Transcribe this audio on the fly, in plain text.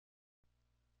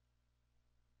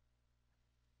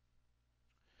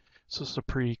So this is a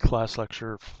pre-class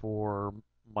lecture for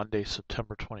Monday,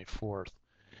 September 24th.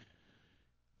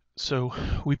 So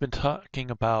we've been talking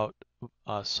about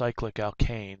cyclic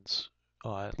alkanes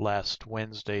last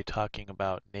Wednesday, talking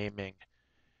about naming,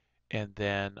 and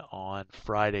then on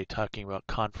Friday talking about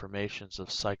conformations of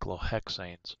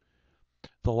cyclohexanes.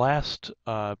 The last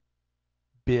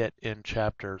bit in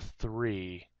chapter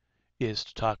 3 is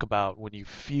to talk about when you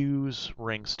fuse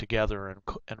rings together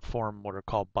and form what are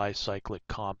called bicyclic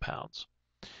compounds.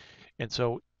 And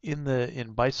so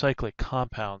in bicyclic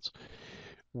compounds,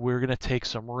 we're going to take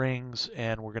some rings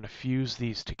and we're going to fuse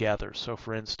these together. So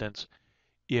for instance,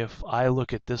 if I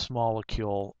look at this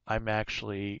molecule,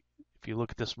 if you look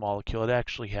at this molecule, it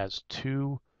actually has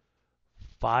two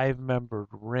 5-membered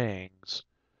rings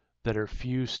that are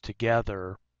fused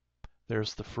together.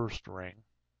 There's the first ring.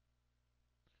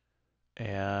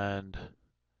 And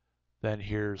then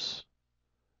here's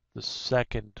the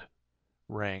second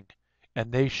ring.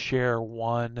 And they share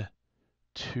 1,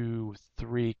 2,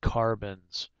 3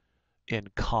 carbons in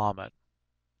common.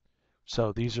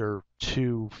 So these are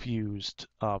two fused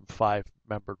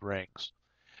 5-membered rings.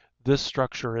 This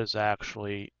structure is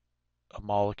actually a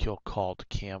molecule called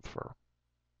camphor.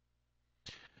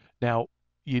 Now,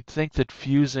 you'd think that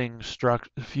fusing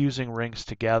rings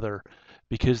together,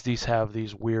 because these have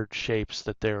these weird shapes,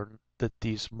 that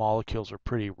these molecules are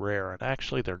pretty rare, and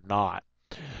actually they're not.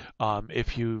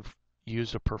 If you've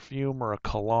used a perfume or a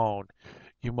cologne,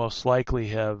 you most likely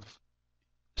have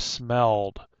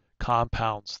smelled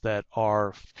compounds that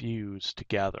are fused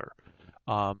together.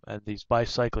 And these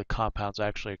bicyclic compounds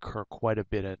actually occur quite a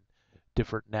bit in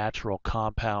different natural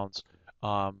compounds.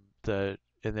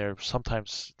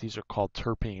 Sometimes these are called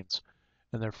terpenes,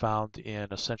 and they're found in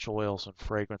essential oils and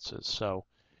fragrances. So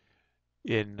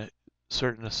in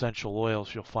certain essential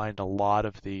oils, you'll find a lot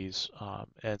of these,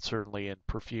 and certainly in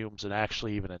perfumes, and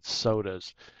actually even in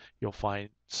sodas, you'll find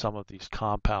some of these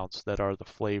compounds that are the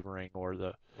flavoring or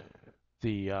the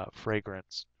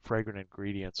fragrant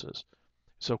ingredients.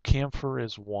 So camphor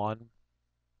is one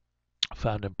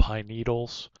found in pine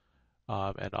needles,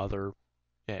 and other.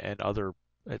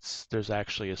 There's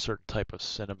actually a certain type of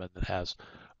cinnamon that has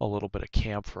a little bit of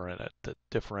camphor in it that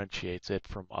differentiates it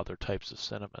from other types of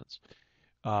cinnamons.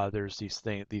 There's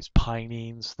these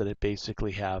pinenes that it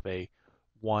basically have a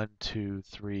 1, 2,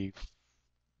 3.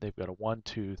 They've got a 1,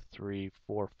 2, 3,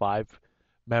 4,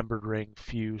 5-membered ring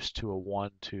fused to a 1,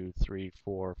 2, 3,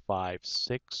 4, 5,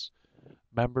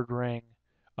 6-membered ring.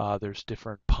 There's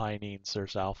different pinenes.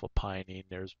 There's alpha pinene.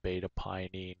 There's beta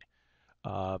pinene.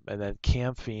 And then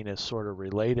camphene is sort of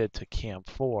related to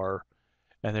camphor.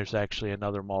 And there's actually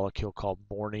another molecule called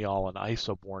borneol and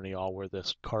isoborneol where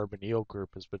this carbonyl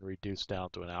group has been reduced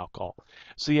down to an alcohol.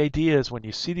 So the idea is when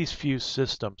you see these fused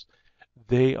systems,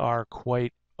 they are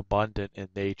quite abundant in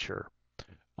nature.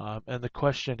 And the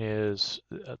question is,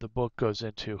 the book goes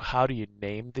into how do you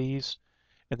name these?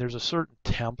 And there's a certain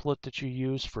template that you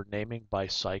use for naming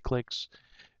bicyclics.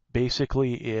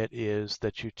 Basically, it is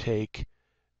that you take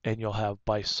and you'll have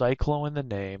bicyclo in the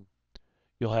name.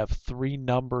 You'll have 3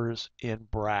 numbers in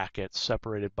brackets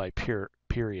separated by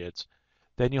periods.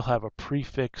 Then you'll have a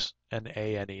prefix and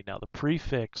ane. Now the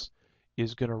prefix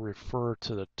is going to refer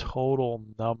to the total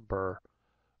number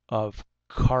of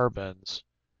carbons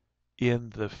in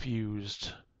the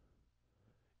fused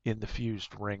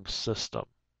ring system.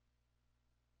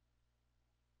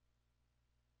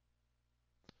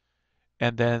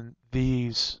 And then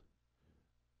these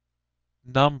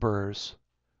numbers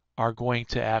are going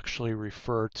to actually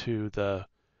refer to the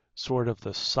sort of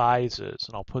the sizes,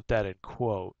 and I'll put that in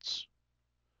quotes,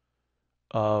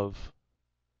 of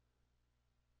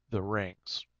the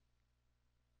rings.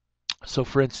 So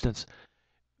for instance,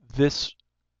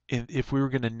 if we were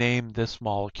going to name this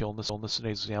molecule, and this is an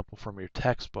example from your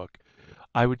textbook,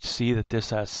 I would see that this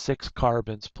has 6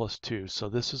 carbons plus 2. So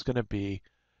this is going to be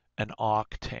an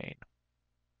octane.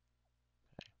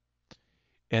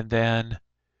 And then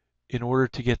in order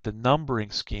to get the numbering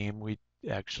scheme,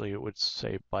 it would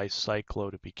say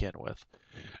bicyclo to begin with.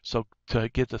 So to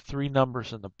get the 3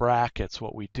 numbers in the brackets,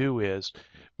 what we do is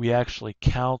we actually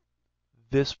count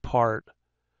this part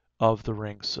of the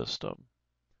ring system,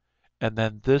 and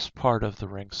then this part of the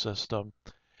ring system,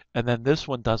 and then this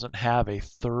one doesn't have a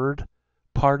third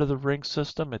part of the ring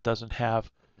system. It doesn't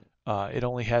have, it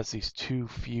only has these two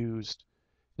fused,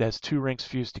 it has 2 rings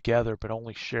fused together, but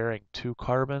only sharing 2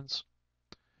 carbons.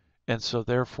 And so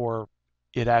therefore,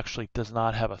 it actually does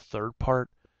not have a third part.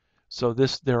 So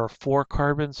there are 4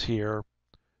 carbons here,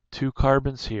 2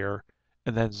 carbons here,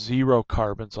 and then 0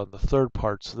 carbons on the third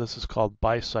part. So this is called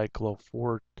bicyclo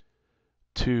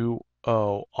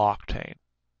 4,2,0 octane.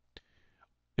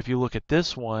 if you look at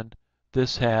this one,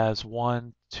 this has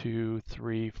 1, 2,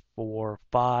 3, 4,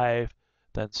 5,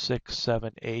 then 6,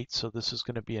 7, 8. So this is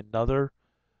going to be another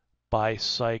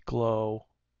bicyclooctane.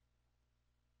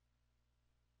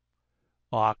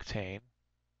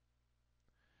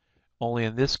 Only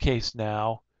in this case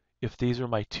now, if these are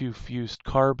my two fused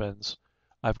carbons,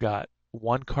 I've got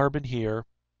one carbon here,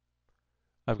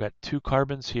 I've got two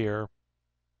carbons here,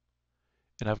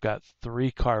 and I've got three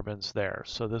carbons there.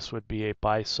 So this would be a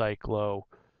bicyclo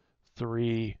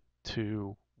 3,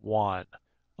 2, 1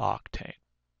 octane.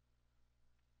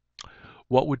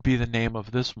 What would be the name of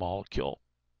this molecule?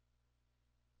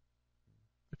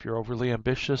 If you're overly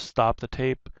ambitious, stop the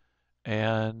tape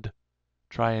and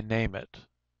try and name it.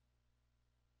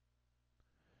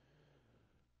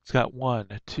 It's got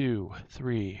 1, 2,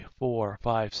 3, 4,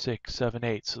 5, 6, 7,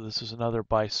 8. So this is another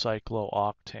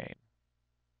bicyclooctane.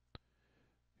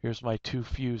 Here's my two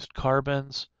fused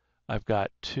carbons. I've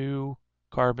got two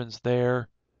carbons there,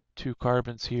 two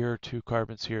carbons here, two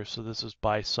carbons here. So this is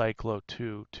bicyclo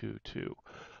 2,2,2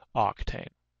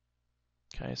 octane.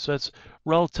 Okay, so it's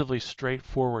relatively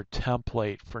straightforward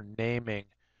template for naming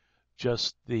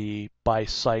just the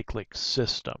bicyclic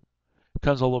system. It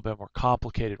becomes a little bit more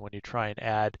complicated when you try and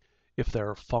add if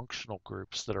there are functional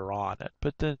groups that are on it.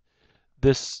 But then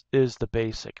this is the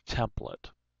basic template.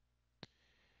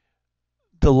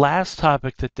 The last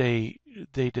topic that they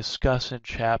discuss in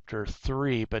chapter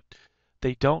 3, but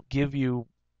they don't give you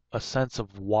a sense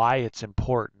of why it's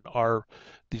important, are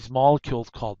these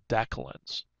molecules called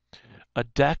decalins. A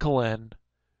decalin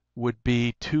would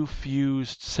be two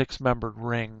fused six-membered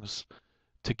rings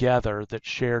together that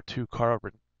share two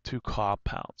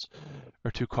compounds or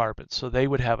two carbons. So they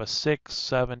would have a 6,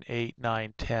 7, 8,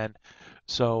 9, 10.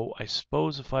 So I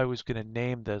suppose if I was going to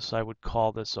name this, I would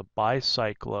call this a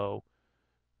bicyclo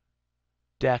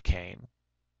decane,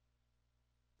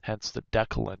 hence the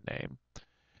decalin name.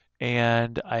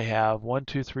 And I have 1,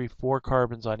 2, 3, 4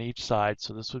 carbons on each side,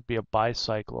 so this would be a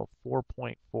bicyclo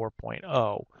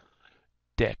 4.4.0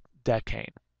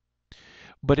 decane.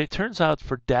 But it turns out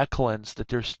for decalins that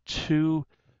there's two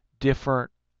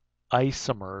different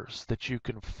isomers that you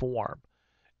can form.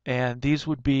 And these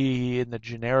would be, in the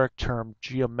generic term,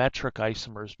 geometric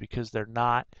isomers because they're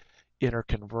not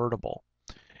interconvertible.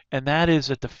 And that is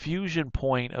at the fusion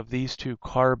point of these two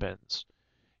carbons,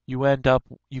 you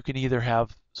can either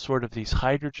have sort of these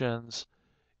hydrogens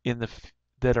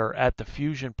that are at the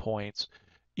fusion points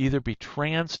either be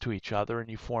trans to each other and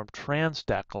you form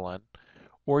transdecalin,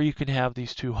 or you can have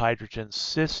these two hydrogens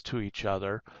cis to each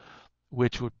other,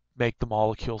 which would make the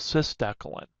molecule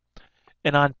cisdecalin.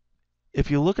 And if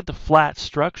you look at the flat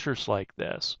structures like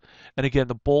this, and again,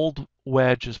 the bold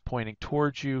wedge is pointing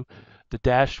towards you, the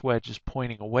dashed wedge is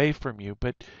pointing away from you,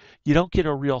 but you don't get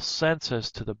a real sense as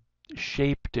to the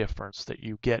shape difference that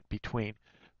you get between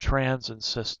trans and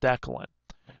cisdecalin.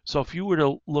 So if you were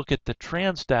to look at the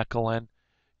transdecalin,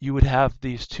 you would have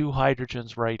these two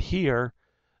hydrogens right here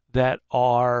that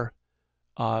are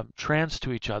trans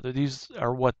to each other. These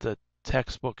are what the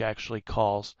textbook actually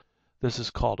calls, this is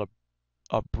called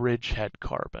a bridgehead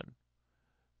carbon.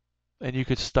 And you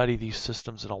could study these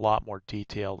systems in a lot more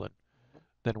detail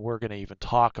than we're going to even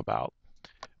talk about.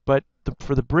 But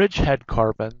for the bridgehead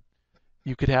carbon,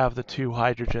 you could have the two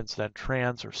hydrogens then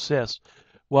trans or cis.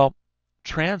 Well,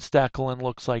 transdecalin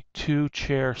looks like two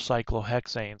chair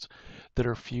cyclohexanes that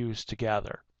are fused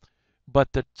together.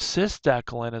 But the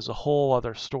cisdecalin is a whole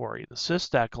other story. The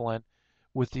cisdecalin,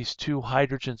 with these two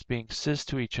hydrogens being cis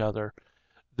to each other,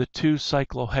 the two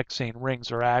cyclohexane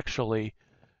rings are actually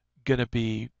going to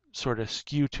be sort of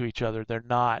skewed to each other. They're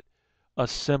not a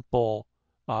simple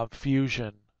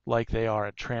fusion like they are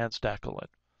in transdecalin.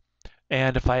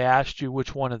 And if I asked you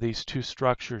which one of these two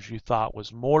structures you thought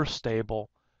was more stable,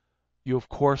 you of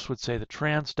course would say the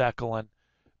transdecalin,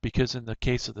 because in the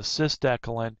case of the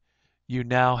cisdecalin, you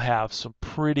now have some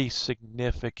pretty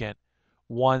significant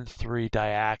 1,3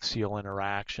 diaxial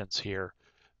interactions here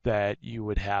that you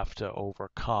would have to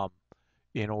overcome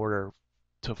in order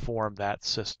to form that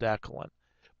cisdecalin.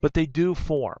 But they do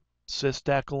form.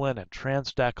 Cisdecalin and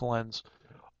transdecalins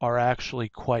are actually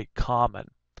quite common.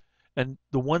 And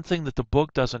the one thing that the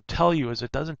book doesn't tell you is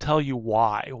it doesn't tell you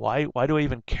why. Why do I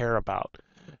even care about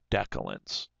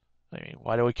decalins? I mean,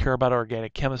 why do I care about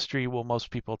organic chemistry? Well, most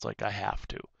people, it's like I have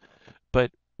to.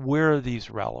 But where are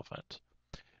these relevant?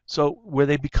 So where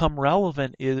they become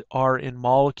relevant are in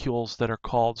molecules that are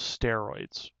called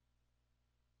steroids.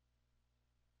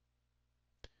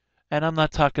 And I'm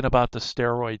not talking about the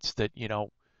steroids that,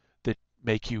 that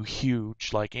make you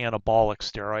huge, like anabolic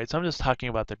steroids. I'm just talking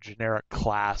about the generic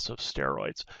class of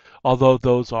steroids, although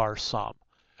those are some.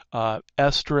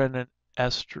 estrogen and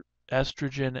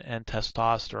estrogen and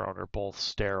testosterone are both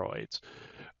steroids.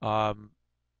 Um,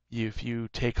 if you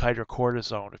take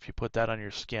hydrocortisone, if you put that on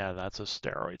your skin, that's a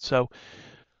steroid. So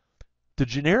the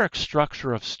generic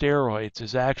structure of steroids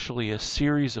is actually a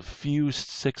series of fused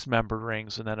six-membered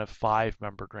rings and then a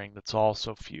five-membered ring that's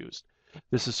also fused.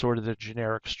 This is sort of the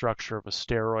generic structure of a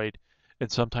steroid,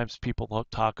 and sometimes people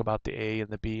talk about the A and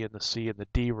the B and the C and the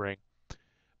D ring.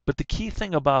 But the key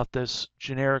thing about this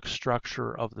generic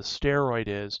structure of the steroid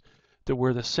is that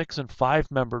where the six and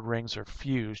five-membered rings are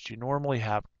fused, you normally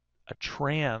have a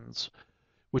trans,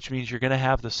 which means you're going to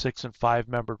have the six and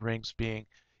five-membered rings being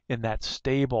in that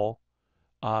stable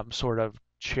sort of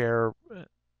chair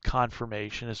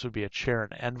conformation. This would be a chair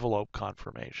and envelope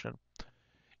conformation.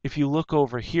 If you look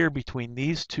over here between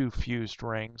these two fused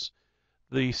rings,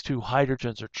 these two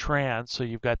hydrogens are trans, so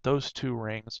you've got those two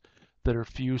rings that are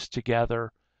fused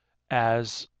together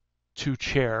as two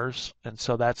chairs, and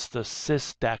so that's the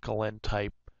cis-decalin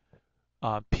type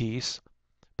piece.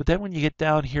 But then when you get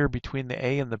down here between the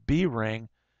A and the B ring,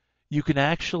 you can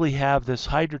actually have this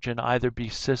hydrogen either be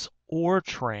cis or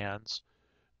trans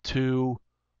to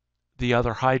the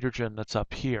other hydrogen that's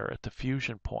up here at the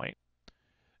fusion point.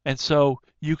 And so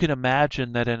you can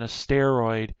imagine that in a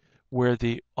steroid where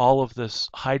all of this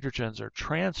hydrogens are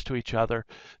trans to each other,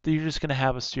 that you're just going to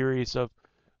have a series of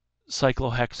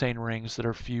cyclohexane rings that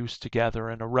are fused together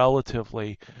in a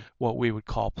relatively what we would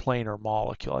call planar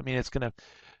molecule. I mean,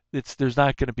 there's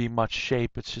not going to be much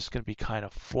shape. It's just going to be kind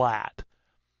of flat.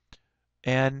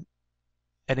 And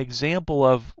an example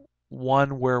of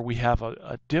one where we have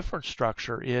a different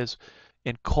structure is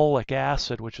in cholic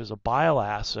acid, which is a bile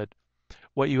acid.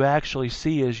 What you actually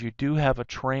see is you do have a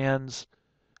trans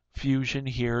fusion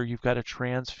here. You've got a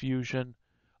transfusion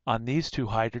on these two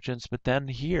hydrogens, but then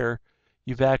here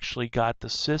you've actually got the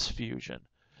cis fusion.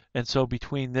 And so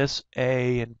between this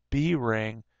A and B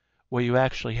ring, what you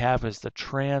actually have is the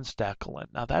transdecalin.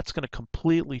 Now that's going to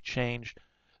completely change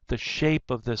the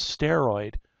shape of this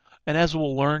steroid. And as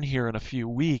we'll learn here in a few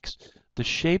weeks, the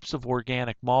shapes of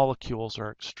organic molecules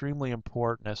are extremely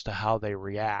important as to how they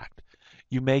react.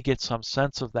 You may get some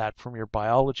sense of that from your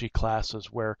biology classes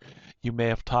where you may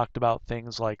have talked about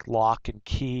things like lock and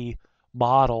key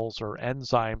models or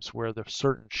enzymes where the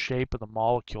certain shape of the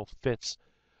molecule fits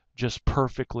just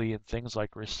perfectly in things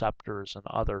like receptors and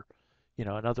other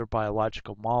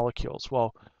biological molecules.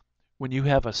 Well, when you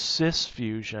have a cis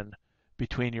fusion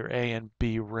between your A and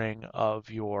B ring of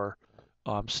your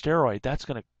steroid, that's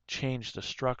going to change the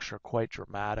structure quite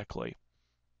dramatically.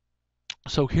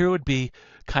 So here would be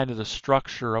kind of the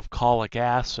structure of cholic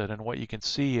acid, and what you can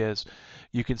see is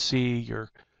you can see your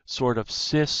sort of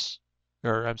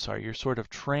your sort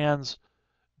of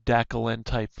transdecalin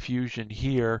type fusion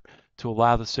here to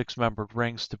allow the six-membered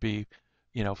rings to be,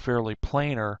 fairly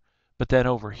planar. But then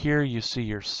over here you see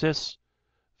your cis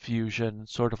fusion,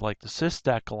 sort of like the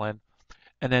cis-decalin,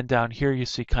 and then down here you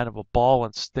see kind of a ball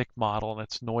and stick model, and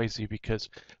it's noisy because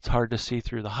it's hard to see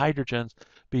through the hydrogens,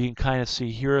 but you can kind of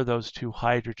see here are those two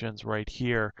hydrogens right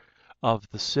here of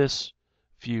the cis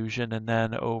fusion, and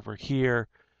then over here,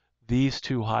 these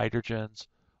two hydrogens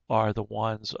are the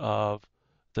ones of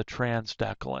the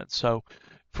transdecalin. So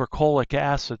for cholic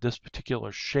acid, this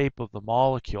particular shape of the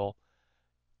molecule,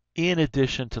 in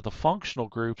addition to the functional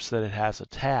groups that it has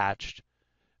attached,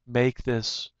 make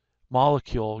this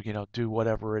molecule, do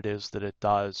whatever it is that it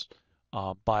does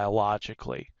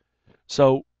biologically.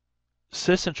 So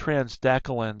cis and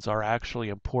transdecalins are actually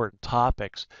important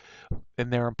topics,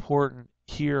 and they're important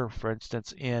here, for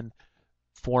instance, in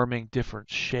forming different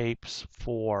shapes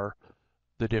for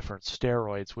the different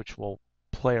steroids, which will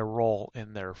play a role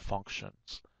in their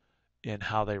functions, in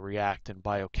how they react in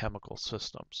biochemical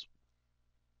systems.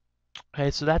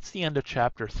 Okay, so that's the end of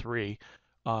chapter 3,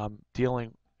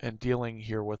 dealing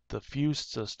here with the fused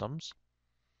systems.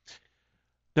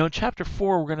 Now in chapter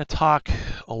 4, we're going to talk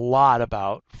a lot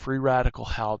about free radical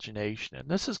halogenation, and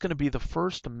this is going to be the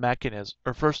first mechanism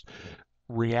or first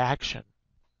reaction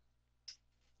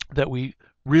that we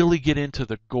really get into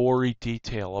the gory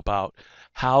detail about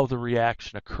how the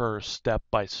reaction occurs step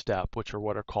by step, which are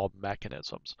what are called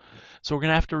mechanisms. So we're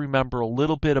going to have to remember a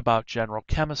little bit about general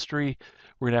chemistry.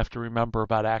 We're going to have to remember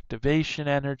about activation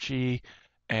energy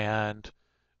and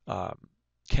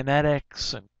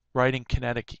kinetics and writing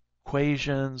kinetic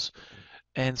equations.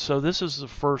 And so this is the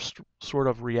first sort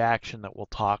of reaction that we'll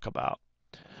talk about.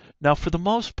 Now, for the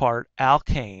most part,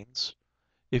 alkanes,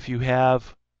 if you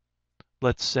have,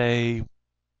 let's say,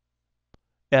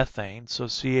 ethane, so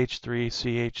CH3,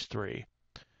 CH3,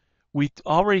 we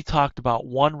already talked about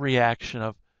one reaction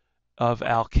of of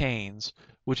alkanes,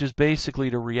 which is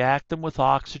basically to react them with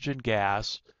oxygen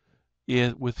gas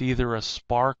with either a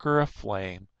spark or a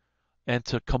flame, and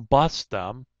to combust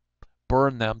them,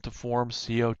 burn them to form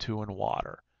CO2 and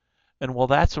water. And while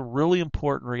that's a really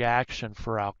important reaction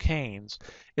for alkanes,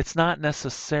 it's not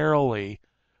necessarily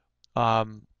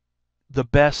um, the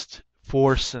best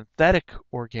for synthetic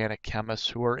organic chemists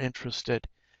who are interested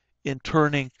in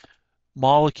turning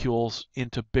molecules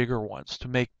into bigger ones, to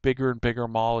make bigger and bigger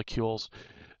molecules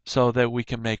so that we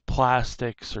can make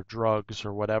plastics or drugs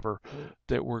or whatever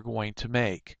that we're going to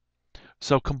make.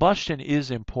 So combustion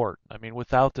is important. I mean,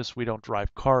 without this, we don't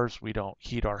drive cars, we don't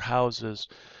heat our houses,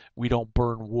 we don't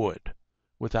burn wood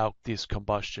without these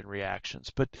combustion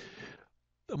reactions. But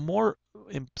a more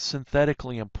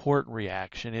synthetically important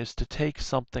reaction is to take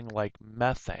something like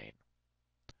methane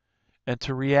and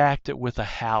to react it with a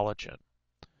halogen.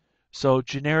 So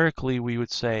generically, we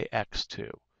would say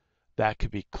X2. That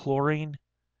could be chlorine,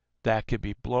 that could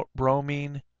be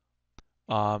bromine.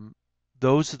 Um,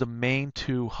 those are the main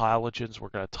two halogens we're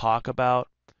going to talk about.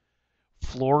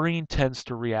 Fluorine tends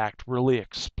to react really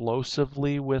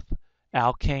explosively with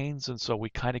alkanes, and so we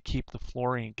kind of keep the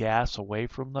fluorine gas away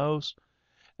from those.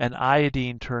 And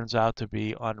iodine turns out to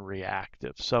be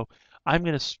unreactive. So we're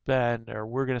going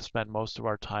to spend most of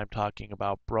our time talking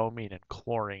about bromine and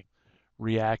chlorine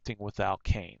reacting with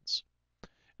alkanes.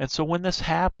 And so when this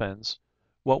happens,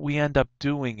 what we end up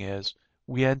doing is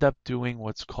we end up doing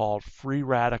what's called free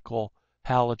radical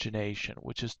halogenation,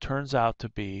 which turns out to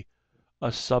be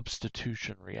a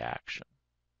substitution reaction.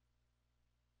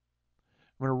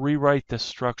 I'm going to rewrite this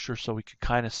structure so we can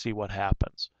kind of see what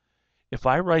happens. If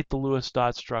I write the Lewis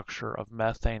dot structure of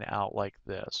methane out like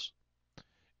this,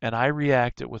 and I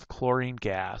react it with chlorine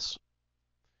gas,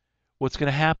 what's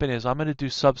going to happen is I'm going to do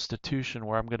substitution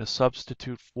where I'm going to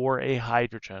substitute for a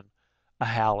hydrogen a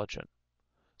halogen.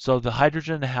 So the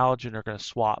hydrogen and the halogen are going to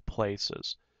swap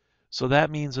places. So that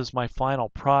means as my final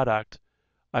product,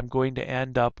 I'm going to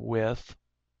end up with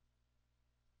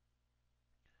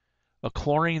a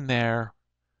chlorine there,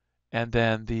 and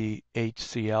then the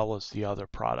HCl is the other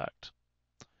product.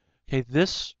 Okay,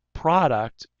 this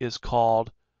product is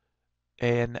called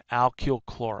an alkyl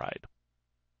chloride.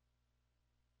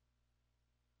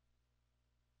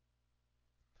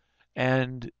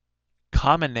 And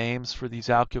common names for these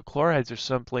alkyl chlorides are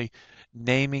simply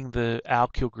naming the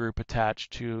alkyl group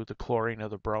attached to the chlorine or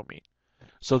the bromine.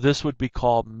 So this would be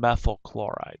called methyl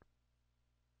chloride.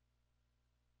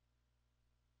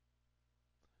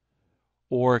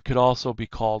 Or it could also be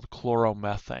called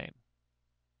chloromethane.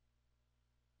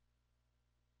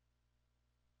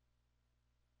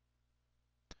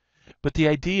 But the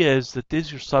idea is that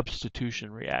these are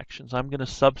substitution reactions. I'm going to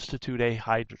substitute a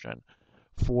hydrogen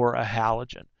for a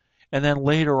halogen. And then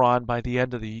later on, by the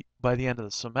end of the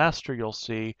semester, you'll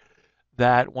see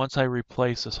that once I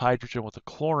replace this hydrogen with a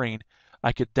chlorine,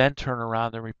 I could then turn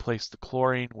around and replace the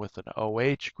chlorine with an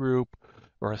OH group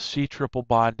or a C triple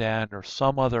bond end or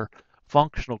some other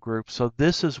functional group. So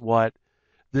this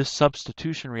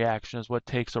substitution reaction is what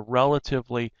takes a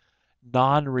relatively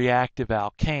non-reactive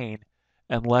alkane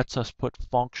and lets us put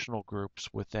functional groups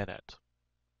within it.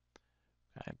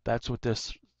 Okay, that's what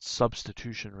this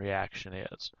substitution reaction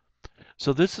is.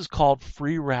 So this is called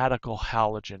free radical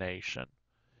halogenation.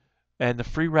 And the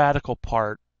free radical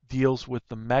part deals with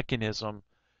the mechanism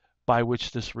by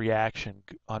which this reaction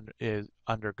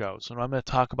undergoes. And I'm going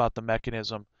to talk about the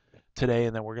mechanism today,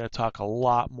 and then we're going to talk a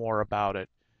lot more about it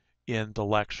in the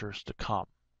lectures to come.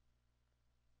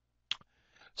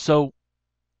 So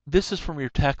this is from your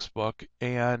textbook,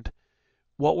 and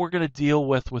what we're going to deal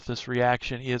with this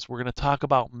reaction is we're going to talk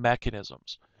about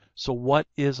mechanisms. So what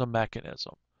is a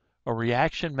mechanism? A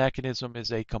reaction mechanism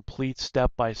is a complete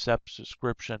step-by-step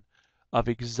description of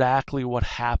exactly what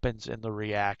happens in the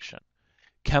reaction.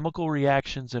 Chemical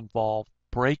reactions involve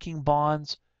breaking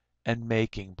bonds and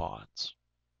making bonds.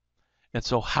 And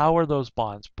so how are those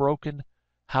bonds broken?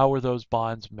 How are those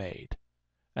bonds made?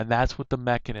 And that's what the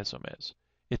mechanism is.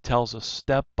 It tells us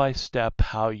step by step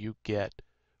how you get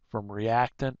from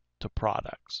reactant to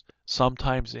products,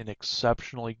 sometimes in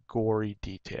exceptionally gory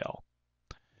detail.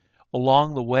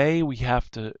 Along the way,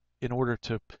 in order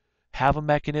to have a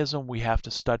mechanism, we have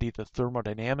to study the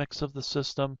thermodynamics of the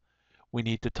system. We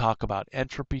need to talk about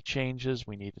entropy changes.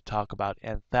 We need to talk about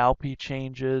enthalpy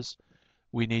changes.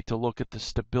 We need to look at the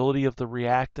stability of the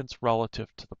reactants relative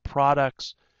to the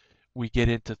products. We get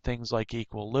into things like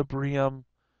equilibrium.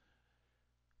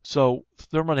 So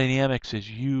thermodynamics is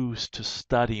used to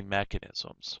study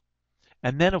mechanisms.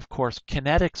 And then, of course,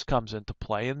 kinetics comes into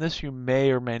play, and this you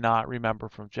may or may not remember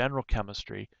from general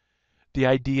chemistry, the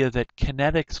idea that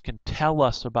kinetics can tell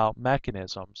us about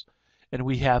mechanisms, and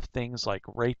we have things like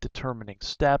rate determining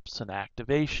steps and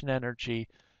activation energy,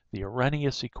 the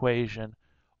Arrhenius equation,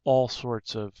 all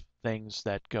sorts of things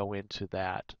that go into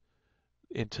that,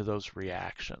 into those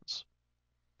reactions.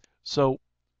 So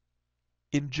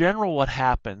in general, what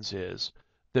happens is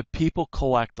that people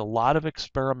collect a lot of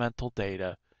experimental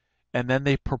data and then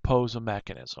they propose a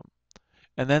mechanism.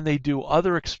 And then they do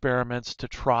other experiments to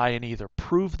try and either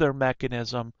prove their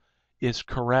mechanism is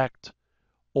correct,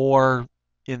 or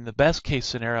in the best case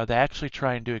scenario, they actually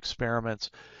try and do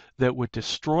experiments that would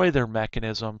destroy their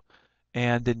mechanism.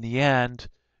 And in the end,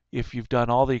 if you've done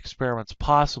all the experiments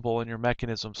possible and your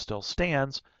mechanism still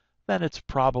stands, then it's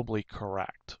probably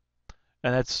correct.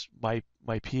 And that's my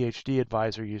PhD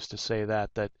advisor used to say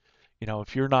that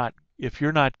if you're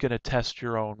not going to test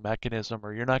your own mechanism,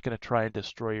 or you're not going to try and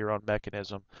destroy your own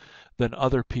mechanism, then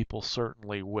other people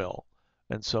certainly will.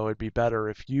 And so it'd be better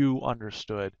if you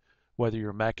understood whether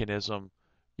your mechanism,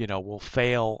 will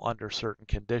fail under certain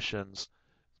conditions.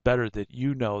 Better that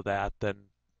you know that than,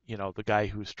 the guy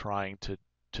who's trying to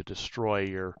destroy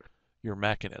your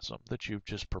mechanism that you've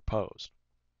just proposed.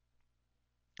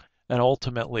 And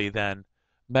ultimately then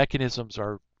mechanisms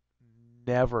are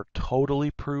never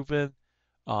totally proven.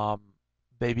 Um,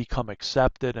 they become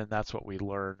accepted, and that's what we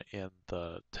learn in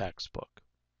the textbook.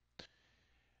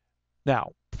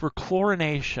 Now, for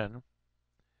chlorination,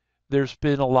 there's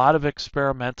been a lot of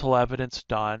experimental evidence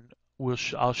done.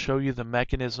 I'll show you the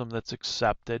mechanism that's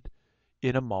accepted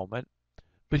in a moment.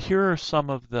 But here are some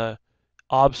of the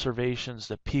observations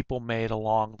that people made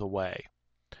along the way.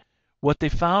 What they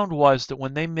found was that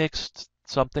when they mixed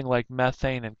something like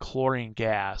methane and chlorine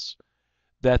gas,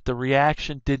 that the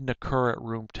reaction didn't occur at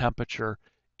room temperature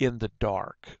in the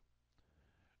dark.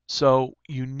 So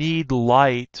you need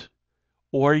light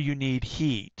or you need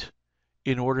heat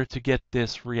in order to get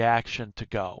this reaction to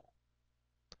go.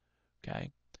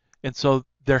 Okay? And so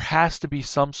there has to be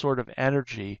some sort of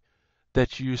energy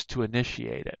that's used to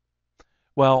initiate it.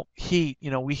 Well, heat,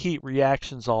 we heat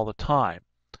reactions all the time,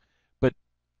 but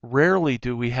rarely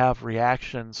do we have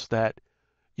reactions that,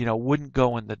 wouldn't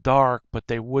go in the dark, but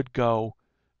they would go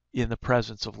in the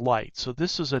presence of light. So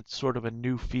this is a sort of a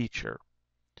new feature.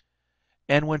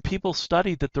 And when people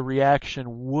studied that the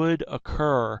reaction would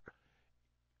occur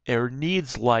or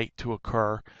needs light to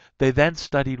occur, they then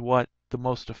studied what the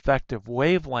most effective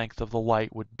wavelength of the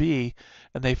light would be,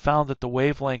 and they found that the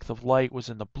wavelength of light was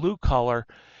in the blue color,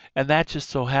 and that just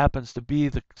so happens to be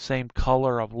the same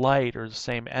color of light or the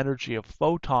same energy of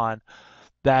photon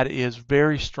that is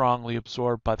very strongly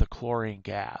absorbed by the chlorine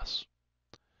gas.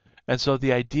 And so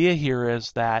the idea here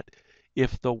is that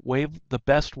if the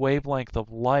best wavelength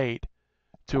of light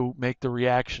to make the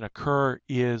reaction occur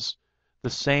is the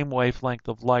same wavelength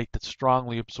of light that's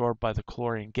strongly absorbed by the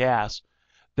chlorine gas,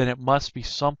 then it must be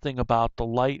something about the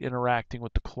light interacting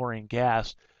with the chlorine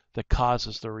gas that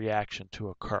causes the reaction to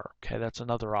occur. Okay, that's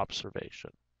another observation.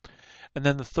 And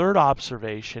then the third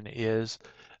observation is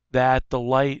that the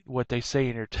light, what they say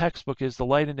in your textbook is the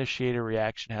light initiated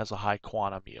reaction has a high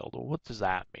quantum yield. Well, what does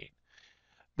that mean?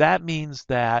 That means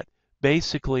that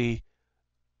basically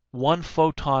one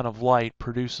photon of light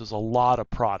produces a lot of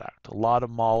product, a lot of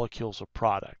molecules of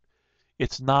product.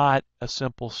 It's not a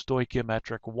simple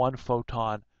stoichiometric one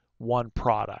photon, one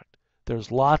product.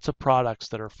 There's lots of products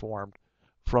that are formed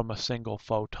from a single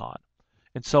photon.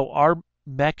 And so our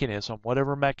mechanism,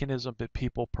 whatever mechanism that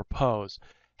people propose,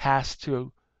 has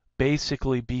to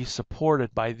basically be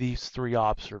supported by these three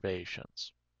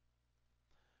observations.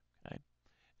 Okay?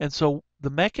 And so the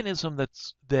mechanism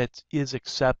that is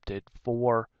accepted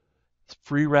for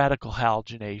free radical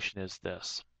halogenation is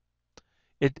this.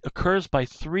 It occurs by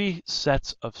three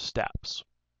sets of steps.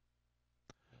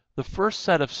 The first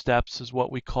set of steps is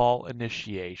what we call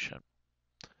initiation.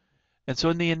 And so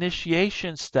in the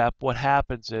initiation step, what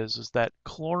happens is that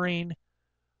chlorine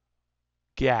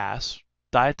gas,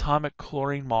 diatomic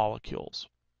chlorine molecules,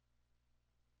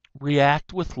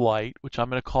 react with light, which I'm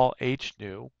going to call H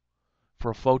nu,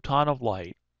 for a photon of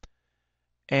light,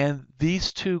 and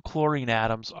these two chlorine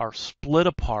atoms are split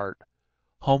apart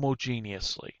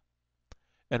homogeneously.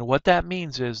 And what that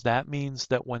means is that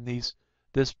when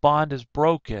this bond is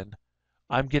broken,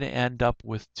 I'm going to end up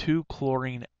with two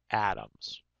chlorine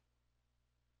atoms.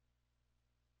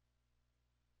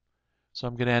 So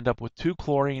I'm going to end up with two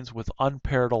chlorines with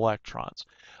unpaired electrons.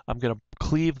 I'm going to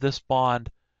cleave this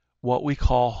bond what we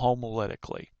call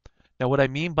homolytically. Now what I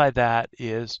mean by that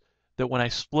is that when I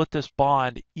split this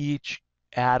bond, each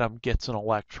atom gets an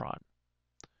electron.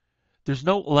 There's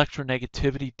no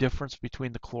electronegativity difference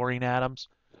between the chlorine atoms,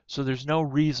 so there's no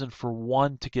reason for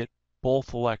one to get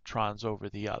both electrons over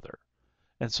the other.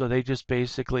 And so they just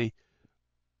basically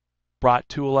brought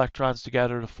two electrons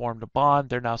together to form the bond.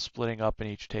 They're now splitting up and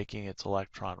each taking its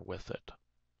electron with it.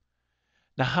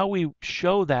 Now, how we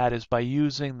show that is by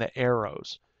using the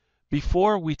arrows.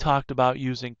 Before, we talked about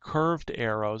using curved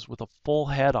arrows with a full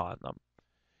head on them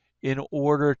in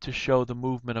order to show the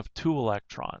movement of two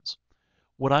electrons.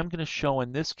 What I'm going to show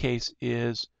in this case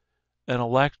is an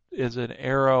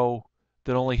arrow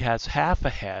that only has half a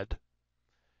head,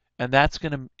 and that's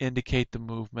going to indicate the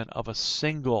movement of a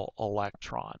single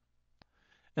electron.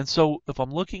 And so if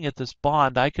I'm looking at this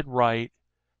bond, I could write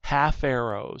half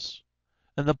arrows,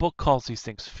 and the book calls these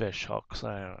things fish hooks.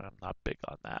 I'm not big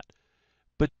on that.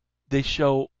 But we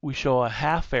show a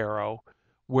half arrow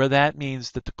where that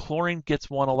means that the chlorine gets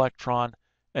one electron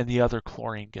and the other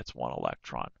chlorine gets one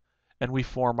electron. And we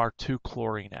form our two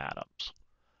chlorine atoms.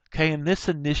 Okay, and this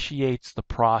initiates the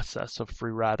process of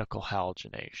free radical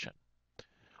halogenation.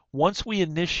 Once we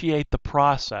initiate the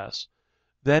process,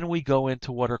 then we go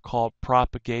into what are called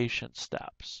propagation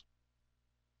steps.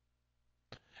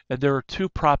 And there are two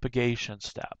propagation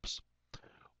steps.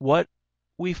 What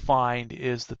we find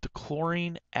is that the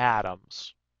chlorine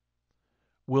atoms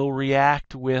will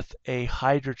react with a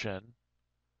hydrogen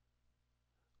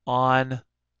on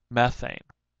methane.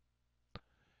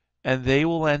 And that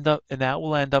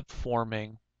will end up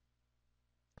forming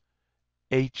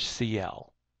HCl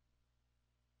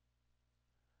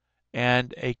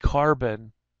and a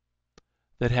carbon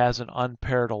that has an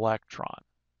unpaired electron.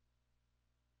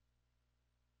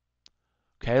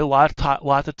 Okay, a lot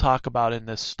to talk about in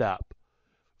this step.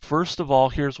 First of all,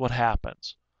 here's what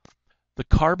happens. The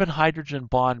carbon-hydrogen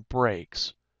bond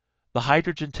breaks. The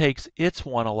hydrogen takes its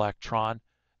one electron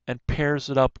and pairs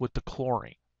it up with the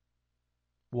chlorine,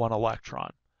 one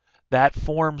electron. That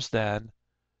forms then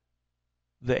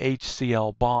the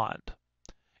HCl bond.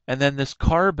 And then this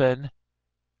carbon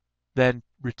then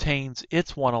retains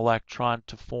its one electron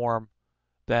to form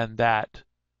then that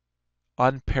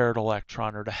unpaired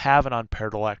electron, or to have an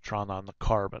unpaired electron on the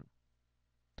carbon.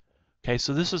 Okay,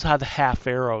 so this is how the half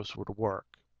arrows would work.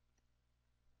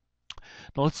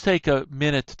 Now let's take a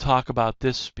minute to talk about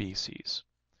this species.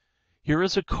 Here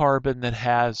is a carbon that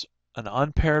has an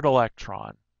unpaired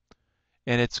electron,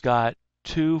 and it's got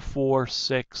 2, 4,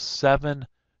 6, 7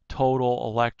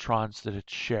 total electrons that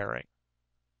it's sharing.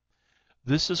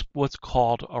 This is what's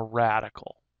called a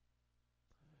radical.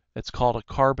 It's called a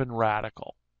carbon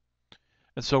radical.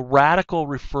 And so radical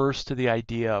refers to the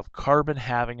idea of carbon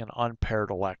having an unpaired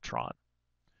electron.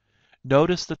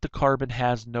 Notice that the carbon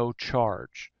has no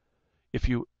charge. If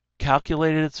you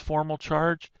calculated its formal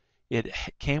charge, it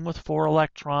came with 4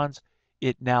 electrons.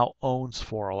 It now owns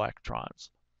 4 electrons.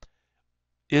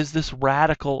 Is this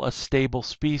radical a stable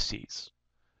species?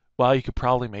 Well, you could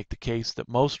probably make the case that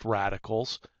most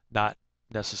radicals, not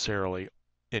necessarily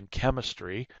in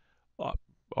chemistry,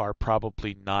 are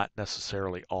probably not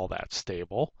necessarily all that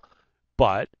stable.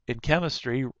 But in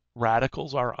chemistry,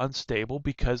 radicals are unstable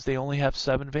because they only have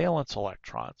 7 valence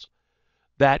electrons.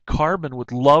 That carbon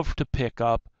would love to pick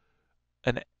up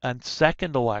a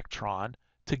second electron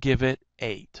to give it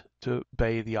 8, to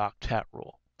obey the octet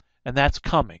rule. And that's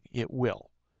coming. It will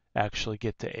actually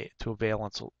get to a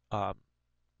valence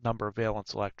number of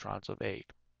valence electrons of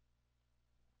 8.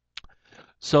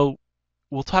 So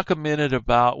we'll talk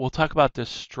about this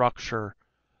structure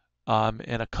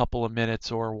in a couple of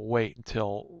minutes, or we'll wait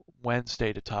until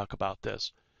Wednesday to talk about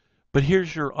this. But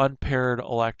here's your unpaired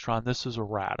electron. This is a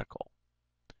radical.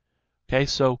 Okay,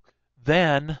 so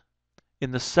then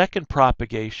in the second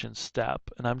propagation step,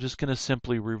 and I'm just going to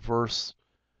simply reverse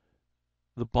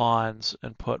the bonds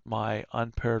and put my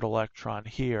unpaired electron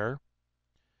here.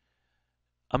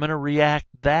 I'm going to react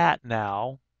that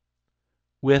now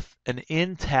with an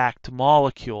intact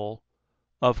molecule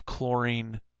of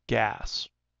chlorine gas.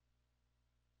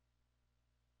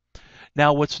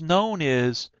 Now what's known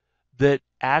is that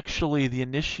actually the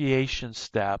initiation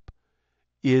step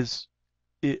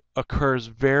occurs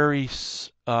very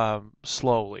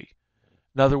slowly.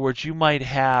 In other words, you might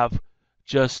have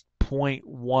just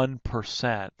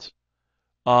 0.1%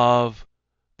 of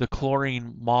the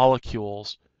chlorine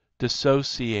molecules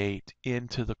dissociate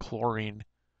into the chlorine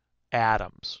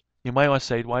atoms. You might want to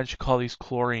say, why don't you call these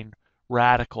chlorine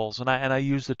radicals? And I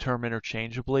use the term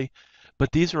interchangeably,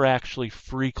 but these are actually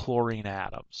free chlorine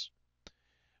atoms.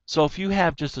 So if you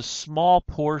have just a small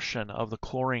portion of the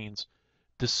chlorines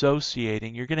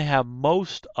dissociating, you're going to have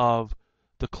most of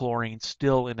the chlorine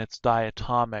still in its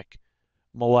diatomic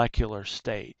molecular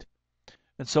state.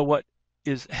 And so what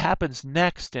happens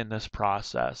next in this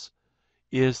process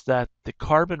is that the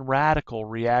carbon radical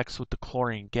reacts with the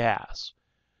chlorine gas.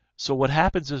 So what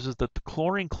happens is that the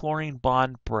chlorine-chlorine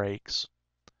bond breaks,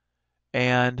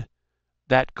 and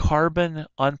that carbon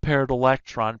unpaired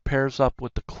electron pairs up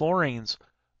with the chlorine's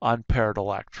unpaired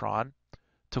electron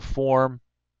to form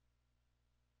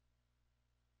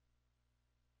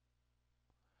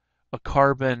a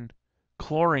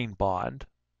carbon-chlorine bond.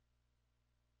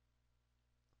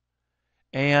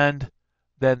 And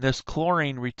then this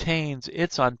chlorine retains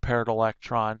its unpaired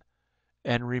electron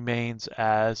and remains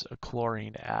as a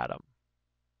chlorine atom.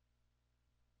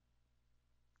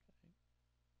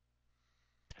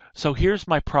 So here's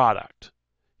my product.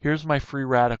 Here's my free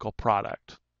radical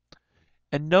product.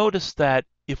 And notice that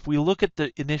if we look at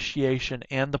the initiation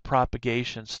and the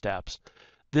propagation steps,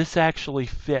 this actually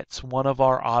fits one of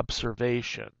our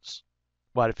observations.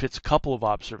 Well, it fits a couple of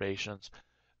observations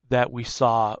that we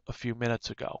saw a few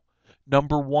minutes ago.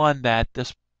 Number one, that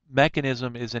this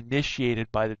mechanism is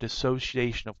initiated by the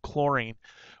dissociation of chlorine,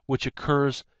 which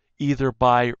occurs either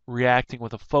by reacting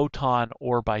with a photon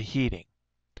or by heating.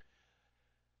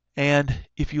 And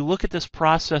if you look at this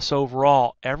process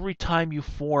overall, every time you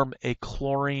form a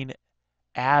chlorine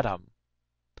atom,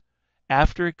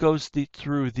 after it goes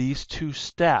through these two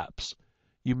steps,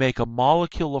 you make a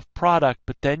molecule of product,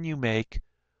 but then you make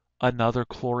another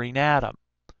chlorine atom.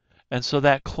 And so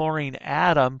that chlorine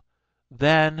atom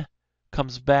then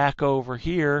comes back over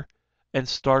here and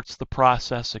starts the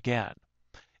process again.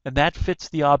 And that fits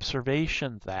the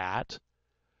observation that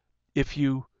if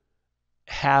you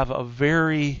have a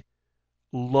very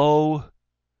low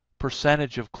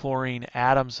percentage of chlorine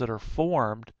atoms that are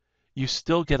formed, you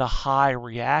still get a high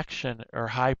reaction or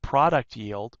high product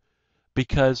yield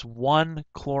because one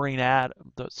chlorine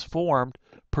atom that's formed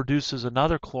produces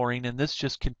another chlorine, and this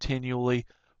just continually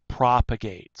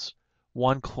propagates.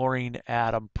 One chlorine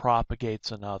atom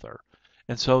propagates another.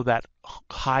 And so that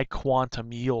high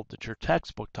quantum yield that your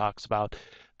textbook talks about,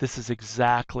 this is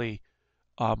exactly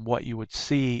what you would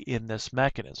see in this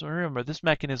mechanism. Remember, this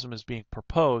mechanism is being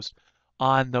proposed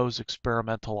on those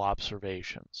experimental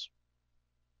observations.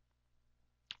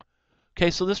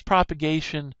 Okay, so this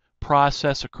propagation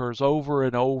process occurs over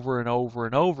and over and over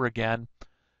and over again,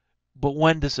 but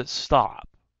when does it stop?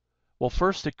 Well,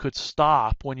 first it could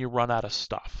stop when you run out of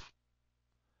stuff.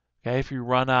 Okay, if you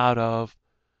run out of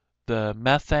the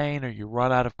methane or you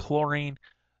run out of chlorine,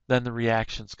 then the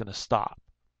reaction's going to stop.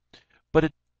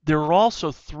 But there are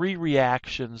also three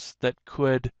reactions that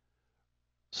could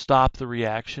stop the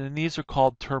reaction, and these are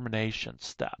called termination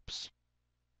steps.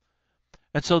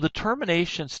 And so the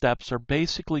termination steps are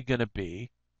basically going to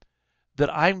be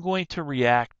that I'm going to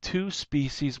react two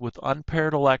species with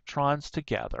unpaired electrons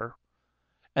together,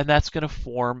 and that's going to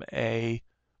form a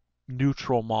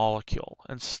neutral molecule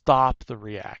and stop the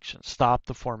reaction, stop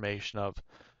the formation of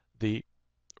the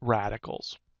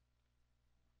radicals.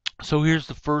 So here's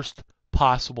the first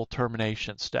possible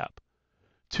termination step.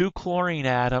 Two chlorine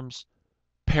atoms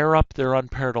pair up their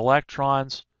unpaired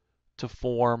electrons to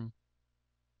form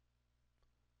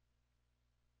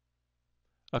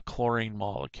a chlorine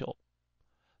molecule.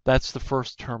 That's the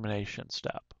first termination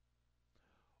step.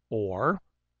 Or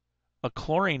a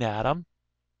chlorine atom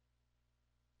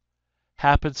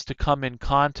happens to come in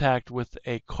contact with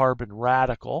a carbon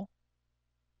radical,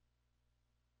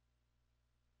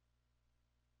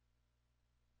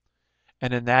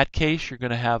 and in that case you're going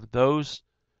to have those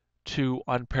two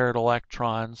unpaired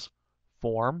electrons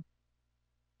form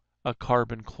a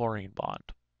carbon-chlorine bond.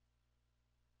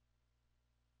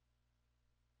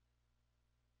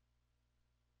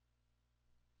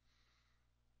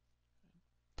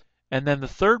 And then the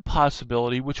third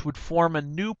possibility, which would form a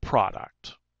new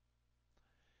product,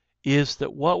 is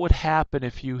that what would happen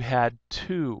if you had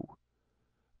two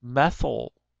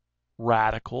methyl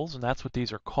radicals, and that's what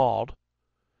these are called.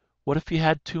 What if you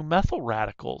had two methyl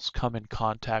radicals come in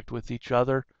contact with each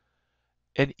other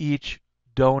and each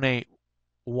donate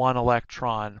one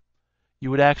electron? You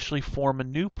would actually form a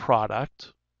new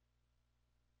product.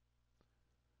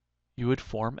 You would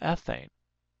form ethane.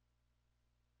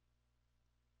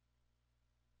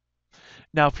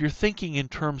 Now, if you're thinking in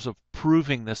terms of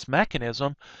proving this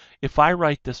mechanism, if I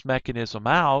write this mechanism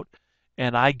out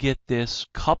and I get this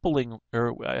coupling,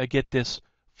 or I get this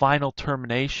final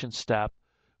termination step,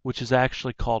 which is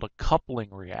actually called a coupling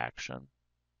reaction,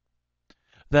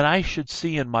 then I should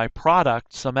see in my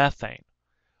product some ethane.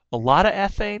 A lot of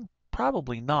ethane?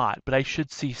 Probably not, but I should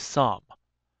see some.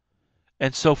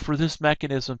 And so for this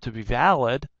mechanism to be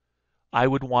valid, I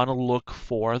would want to look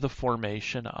for the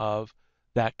formation of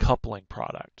that coupling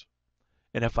product.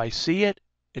 And if I see it,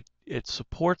 it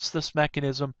supports this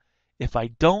mechanism. If I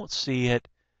don't see it,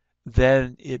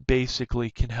 then it basically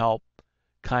can help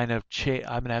I'm going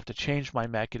to have to change my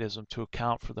mechanism to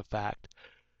account for the fact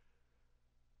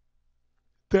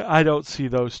that I don't see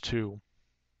those two,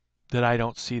 that I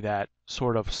don't see that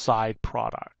sort of side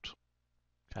product.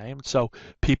 Okay, and so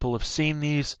people have seen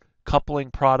these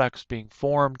coupling products being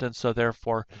formed, and so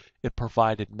therefore it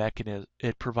provided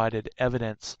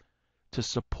evidence to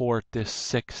support this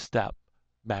 6-step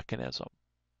mechanism.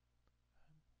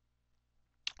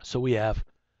 So we have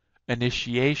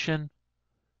initiation,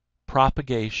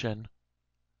 propagation,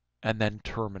 and then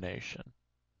termination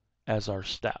as our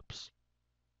steps.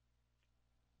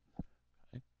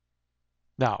 Okay.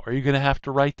 Now, are you going to have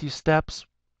to write these steps?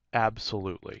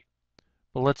 Absolutely.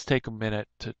 But let's take a minute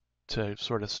to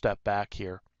sort of step back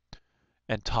here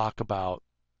and talk about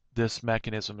this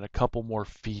mechanism and a couple more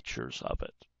features of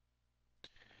it.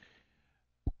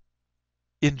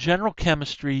 In general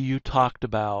chemistry, you talked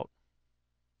about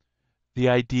the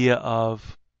idea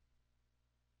of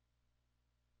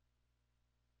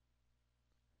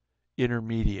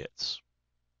intermediates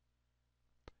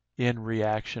in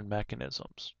reaction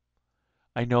mechanisms.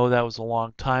 I know that was a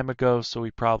long time ago, so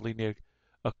we probably need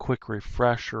a quick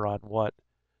refresher on what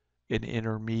an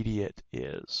intermediate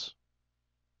is.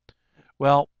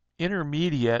 Well,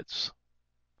 intermediates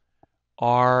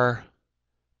are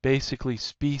basically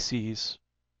species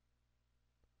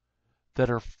that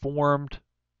are formed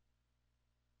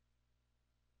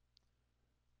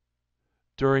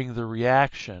during the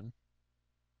reaction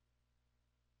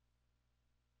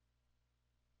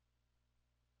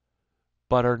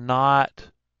but are not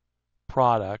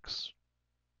products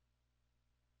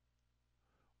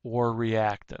or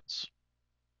reactants.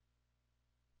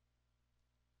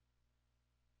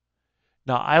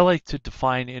 Now, I like to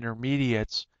define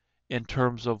intermediates in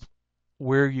terms of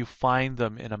where you find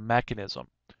them in a mechanism.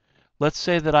 Let's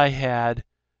say that I had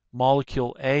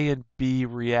molecule A and B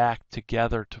react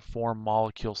together to form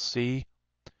molecule C,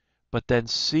 but then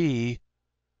C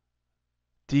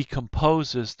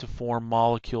decomposes to form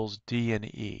molecules D and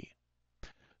E.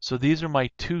 So these are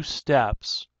my two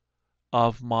steps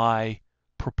of my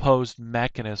proposed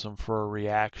mechanism for a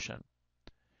reaction.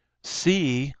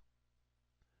 C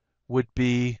would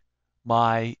be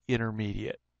my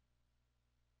intermediate,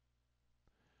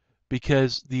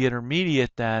 because the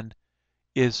intermediate then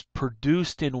is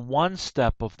produced in one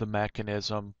step of the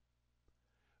mechanism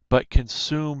but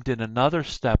consumed in another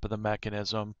step of the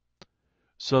mechanism,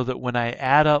 so that when I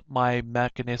add up my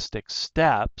mechanistic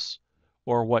steps,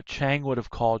 or what Chang would have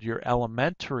called your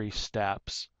elementary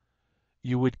steps,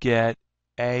 you would get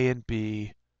A and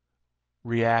B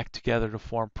react together to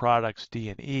form products D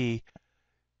and E.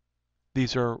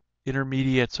 These are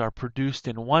intermediates are produced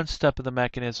in one step of the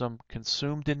mechanism,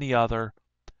 consumed in the other,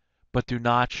 but do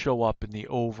not show up in the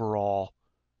overall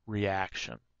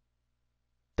reaction.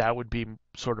 That would be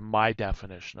sort of my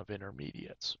definition of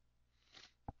intermediates.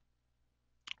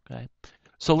 Okay,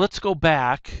 so let's go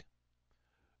back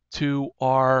to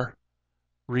our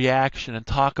reaction and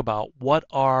talk about what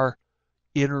are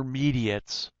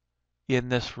intermediates in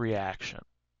this reaction.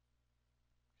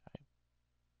 Okay.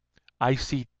 I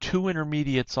see two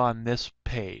intermediates on this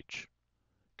page.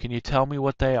 Can you tell me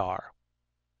what they are?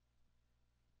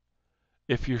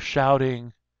 If you're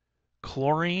shouting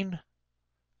chlorine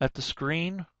at the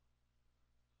screen,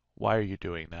 why are you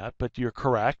doing that? But you're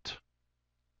correct.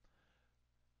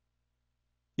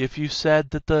 If you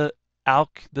said that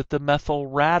the methyl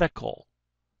radical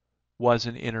was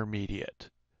an intermediate,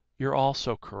 you're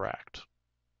also correct.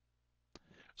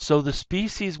 So the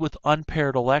species with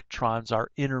unpaired electrons are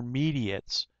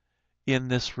intermediates in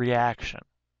this reaction.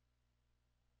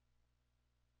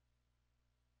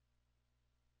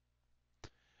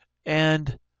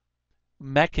 And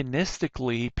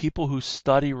mechanistically, people who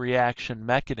study reaction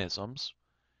mechanisms,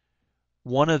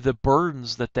 one of the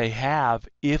burdens that they have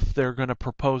if they're going to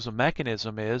propose a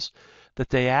mechanism is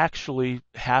that they actually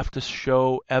have to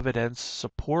show evidence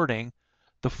supporting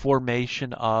the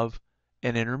formation of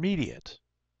an intermediate.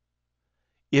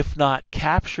 If not,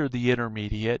 capture the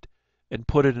intermediate and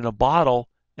put it in a bottle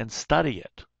and study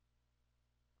it.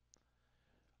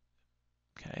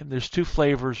 Okay, and there's two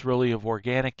flavors really of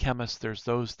organic chemists. There's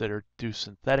those that do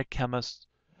synthetic chemistry.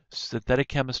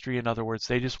 In other words,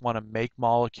 they just want to make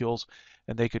molecules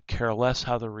and they could care less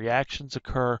how the reactions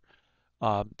occur.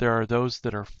 There are those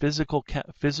that are physical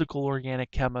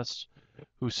organic chemists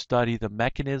who study the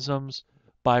mechanisms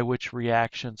by which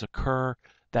reactions occur.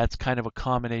 That's kind of a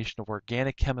combination of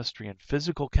organic chemistry and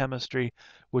physical chemistry,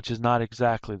 which is not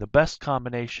exactly the best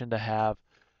combination to have.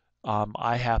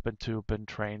 I happen to have been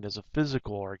trained as a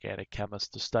physical organic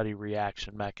chemist to study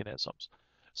reaction mechanisms.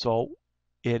 So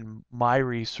in my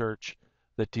research,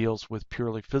 that deals with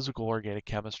purely physical organic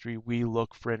chemistry, we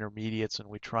look for intermediates and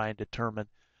we try and determine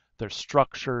their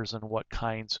structures and what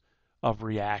kinds of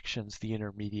reactions the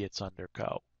intermediates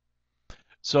undergo.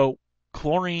 So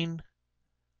chlorine,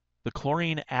 the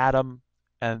chlorine atom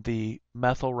and the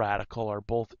methyl radical are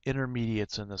both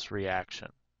intermediates in this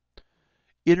reaction.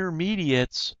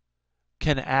 Intermediates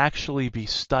can actually be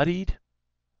studied.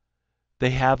 They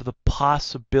have the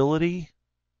possibility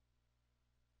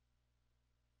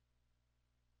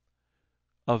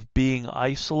of being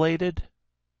isolated.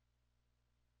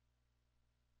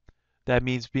 That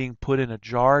means being put in a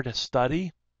jar to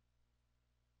study.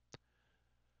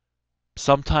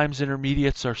 Sometimes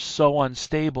intermediates are so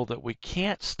unstable that we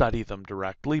can't study them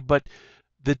directly, but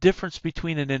the difference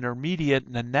between an intermediate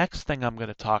and the next thing I'm going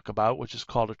to talk about, which is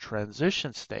called a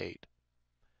transition state,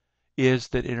 is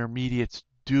that intermediates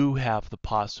do have the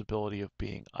possibility of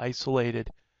being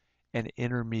isolated, and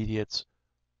intermediates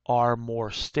are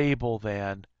more stable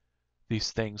than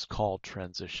these things called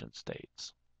transition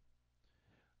states.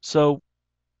 So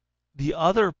the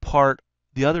other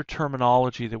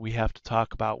terminology that we have to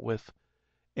talk about with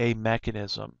a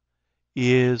mechanism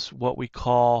is what we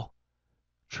call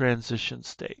transition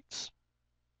states.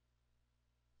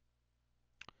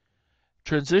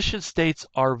 Transition states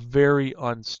are very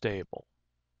unstable.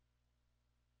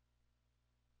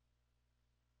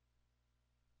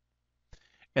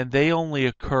 And they only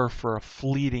occur for a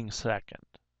fleeting second.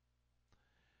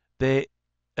 A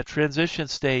transition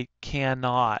state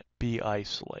cannot be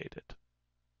isolated.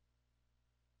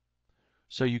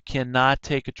 So you cannot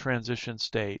take a transition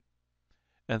state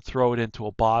and throw it into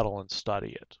a bottle and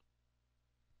study it.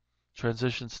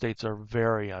 Transition states are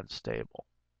very unstable.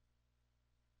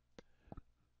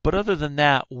 But other than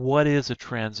that, what is a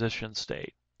transition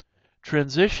state?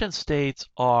 Transition states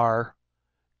are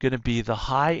going to be the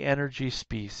high energy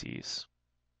species,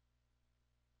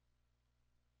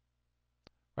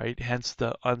 right? Hence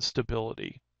the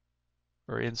instability.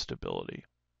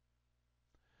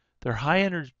 They're high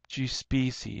energy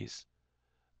species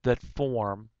that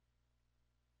form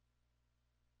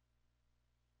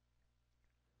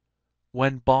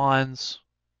when bonds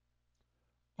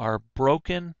are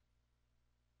broken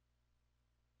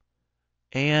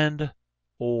and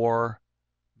or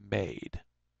made.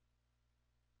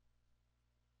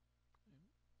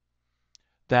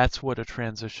 That's what a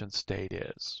transition state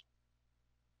is.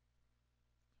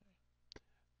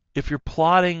 If you're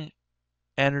plotting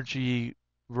energy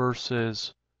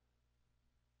versus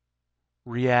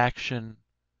reaction,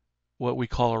 what we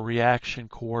call a reaction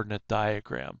coordinate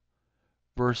diagram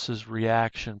versus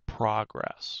reaction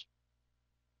progress.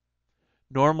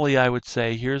 Normally I would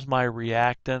say, here's my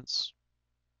reactants,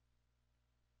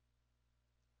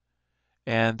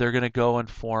 and they're going to go and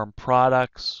form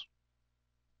products.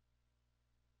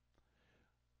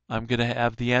 I'm going to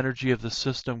have the energy of the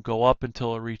system go up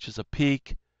until it reaches a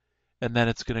peak, and then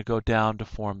it's going to go down to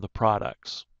form the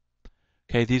products.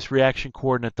 Okay, these reaction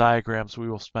coordinate diagrams we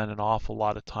will spend an awful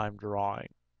lot of time drawing,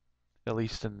 at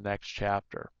least in the next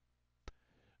chapter.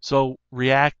 So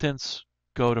reactants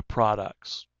go to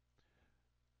products.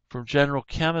 From general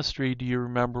chemistry, do you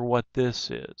remember what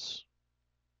this is?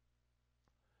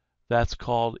 That's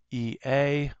called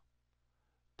EA.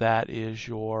 That is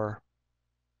your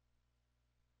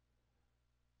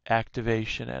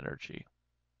activation energy.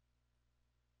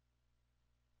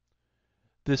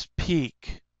 This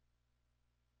peak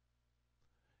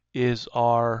is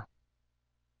our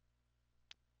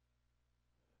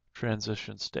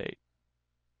transition state.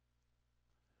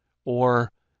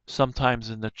 Or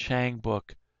sometimes in the Chang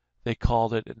book, they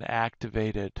called it an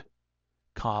activated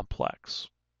complex.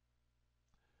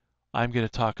 I'm going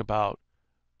to talk about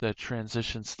the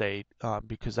transition state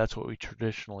because that's what we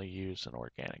traditionally use in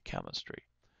organic chemistry.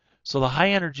 So the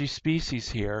high energy species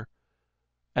here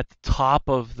at the top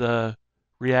of the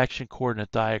reaction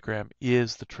coordinate diagram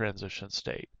is the transition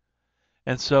state.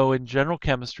 And so in general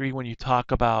chemistry, when you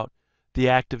talk about the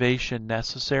activation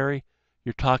necessary,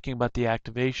 you're talking about the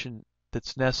activation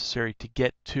that's necessary to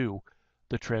get to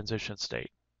the transition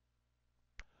state.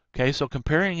 Okay, so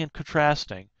comparing and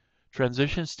contrasting,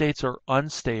 transition states are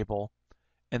unstable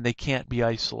and they can't be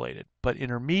isolated. But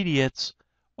intermediates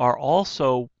are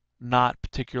also not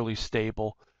particularly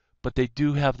stable, but they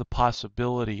do have the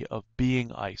possibility of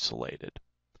being isolated.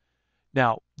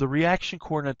 Now, the reaction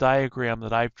coordinate diagram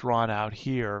that I've drawn out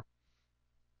here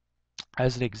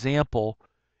as an example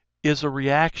is a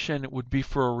reaction, it would be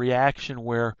for a reaction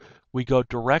where we go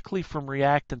directly from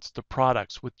reactants to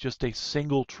products with just a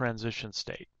single transition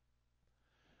state.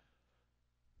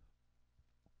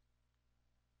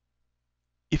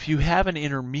 If you have an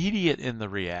intermediate in the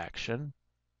reaction,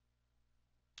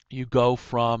 you go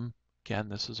from, again,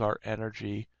 this is our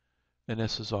energy and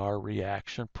this is our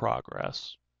reaction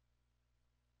progress.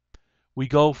 We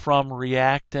go from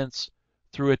reactants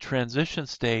through a transition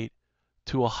state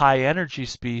to a high energy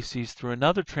species through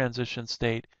another transition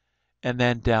state and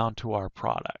then down to our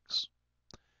products.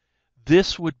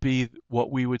 This would be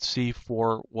what we would see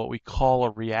for what we call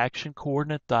a reaction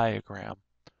coordinate diagram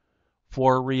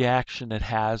for a reaction that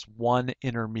has one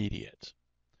intermediate.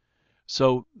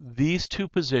 So these two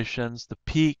positions, the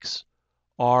peaks,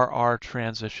 are our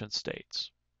transition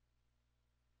states.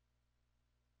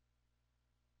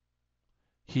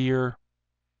 Here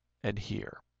and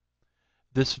here.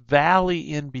 This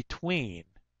valley in between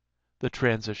the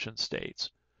transition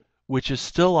states, which is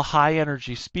still a high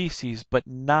energy species but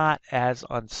not as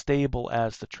unstable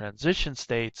as the transition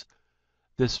states,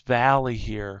 this valley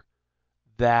here,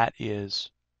 that is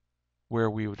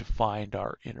where we would find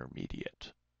our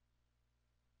intermediate.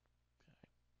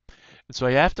 And so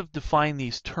I have to define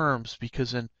these terms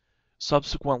because in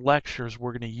subsequent lectures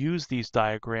we're going to use these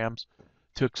diagrams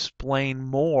to explain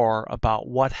more about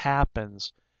what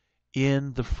happens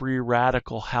in the free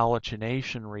radical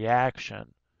halogenation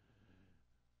reaction.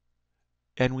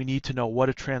 And we need to know what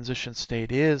a transition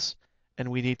state is, and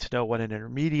we need to know what an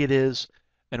intermediate is,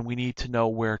 and we need to know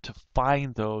where to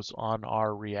find those on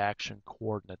our reaction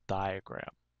coordinate diagram.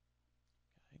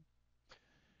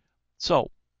 So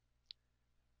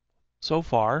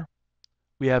far,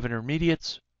 we have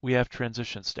intermediates, we have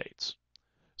transition states.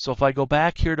 So if I go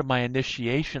back here to my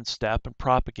initiation step and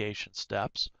propagation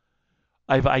steps,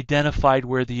 I've identified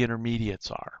where the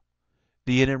intermediates are.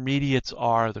 The intermediates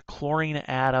are the chlorine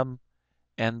atom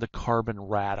and the carbon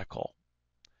radical.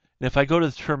 And if I go to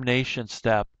the termination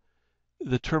step,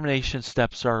 the termination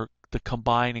steps are the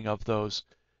combining of those,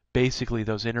 basically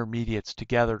those intermediates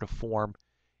together to form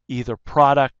either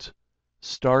product,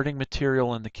 starting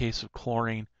material in the case of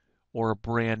chlorine, or a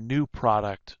brand new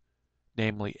product,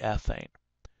 namely ethane.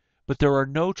 But there are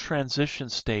no transition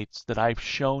states that I've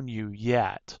shown you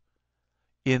yet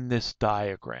in this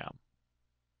diagram.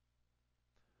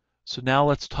 So now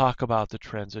let's talk about the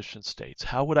transition states.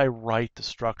 How would I write the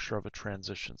structure of a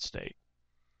transition state?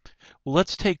 Well,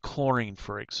 let's take chlorine,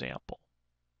 for example.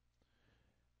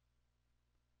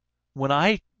 When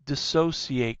I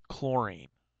dissociate chlorine,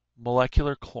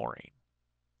 molecular chlorine,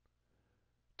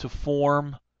 to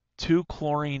form two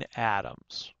chlorine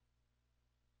atoms,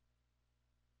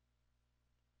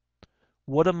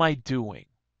 what am I doing?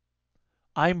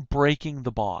 I'm breaking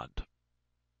the bond.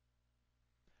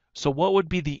 So what would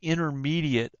be the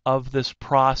intermediate of this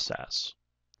process?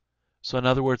 So in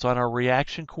other words, on our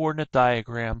reaction coordinate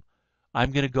diagram,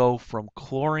 I'm going to go from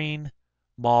chlorine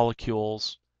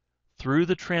molecules through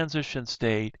the transition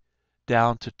state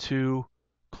down to two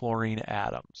chlorine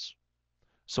atoms.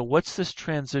 So what's this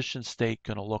transition state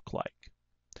going to look like?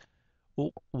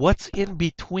 Well, what's in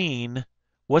between?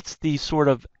 What's the sort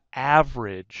of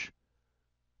average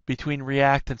between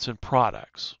reactants and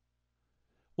products?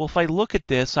 Well, if I look at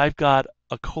this, I've got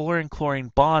a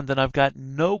chlorine-chlorine bond, and I've got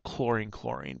no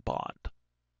chlorine-chlorine bond.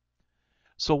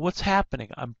 So what's happening?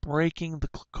 I'm breaking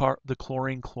the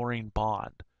chlorine-chlorine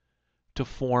bond to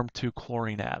form two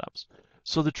chlorine atoms.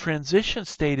 So the transition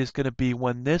state is going to be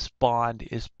when this bond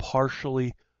is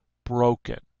partially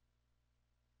broken.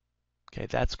 Okay,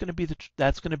 that's going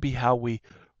to be how we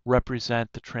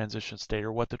represent the transition state,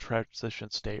 or what the transition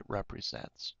state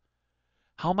represents.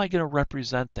 How am I going to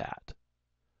represent that?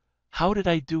 How did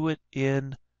I do it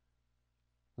in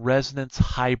resonance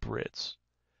hybrids?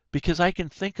 Because I can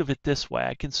think of it this way.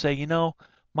 I can say, you know,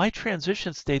 my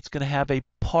transition state's going to have a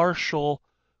partial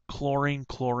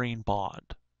chlorine-chlorine bond.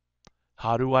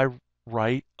 How do I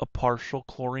write a partial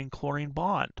chlorine-chlorine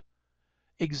bond?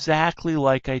 Exactly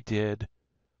like I did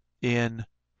in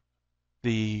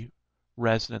the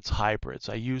resonance hybrids.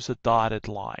 I use a dotted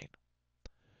line.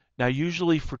 Now,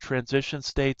 usually for transition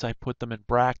states, I put them in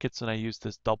brackets and I use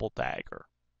this double dagger,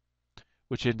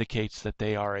 which indicates that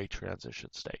they are a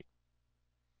transition state.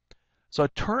 So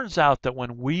it turns out that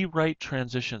when we write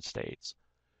transition states,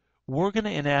 we're going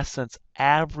to, in essence,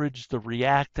 average the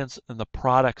reactants and the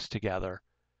products together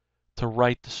to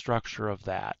write the structure of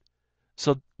that.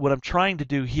 So what I'm trying to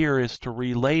do here is to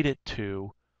relate it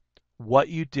to what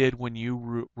you did when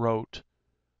you wrote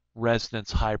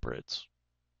resonance hybrids.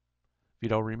 If you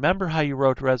don't remember how you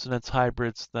wrote resonance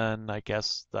hybrids, then I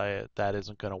guess that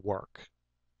isn't going to work.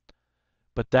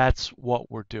 But that's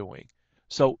what we're doing.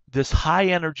 So this high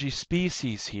energy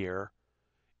species here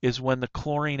is when the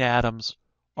chlorine atoms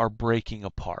are breaking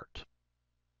apart.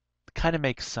 It kind of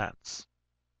makes sense.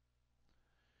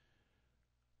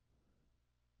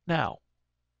 Now,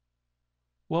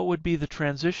 what would be the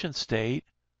transition state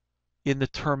in the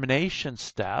termination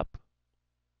step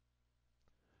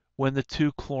when the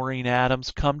two chlorine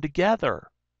atoms come together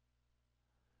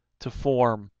to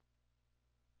form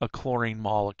a chlorine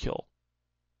molecule?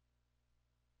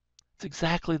 It's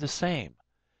exactly the same,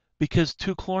 because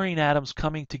two chlorine atoms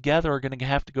coming together are going to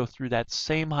have to go through that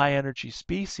same high energy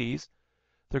species.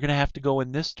 They're going to have to go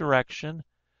in this direction.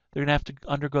 They're going to have to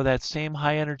undergo that same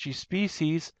high energy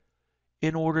species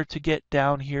in order to get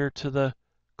down here to the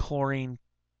chlorine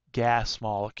gas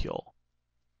molecule.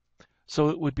 So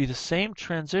it would be the same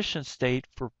transition state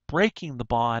for breaking the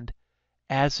bond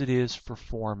as it is for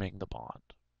forming the bond.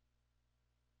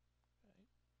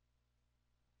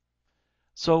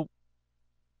 So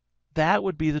that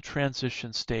would be the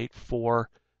transition state for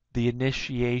the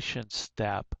initiation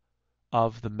step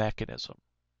of the mechanism.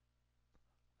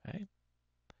 Okay?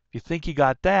 If you think you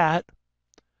got that,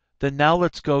 then now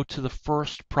let's go to the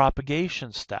first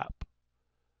propagation step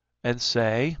and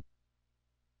say,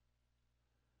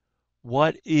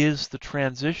 what is the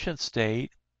transition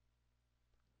state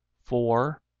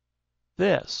for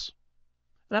this?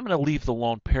 And I'm going to leave the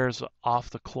lone pairs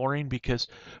off the chlorine because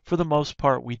for the most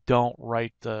part we don't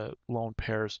write the lone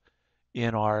pairs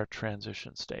in our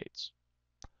transition states.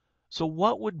 So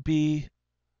what would be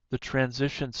the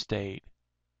transition state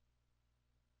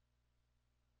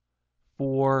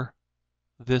for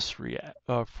this react?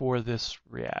 For this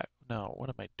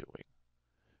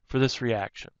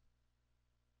reaction?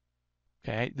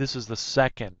 Okay, this is the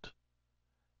second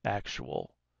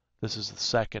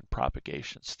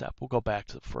propagation step. We'll go back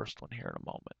to the first one here in a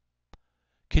moment.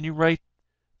 Can you write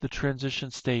the transition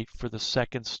state for the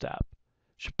second step?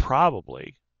 Should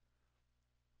probably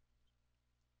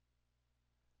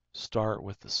start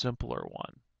with the simpler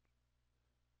one,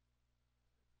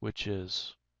 which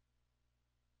is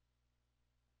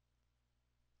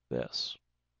this,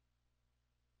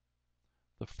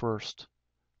 the first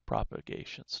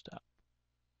propagation step.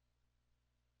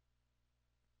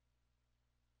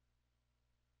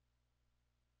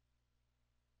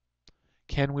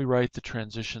 Can we write the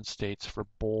transition states for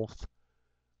both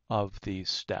of these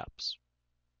steps?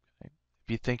 Okay.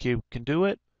 If you think you can do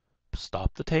it,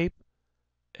 stop the tape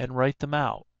and write them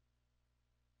out.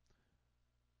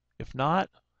 If not,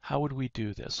 how would we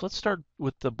do this? Let's start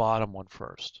with the bottom one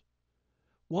first.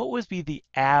 What would be the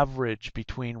average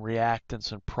between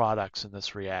reactants and products in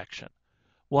this reaction?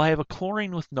 Well, I have a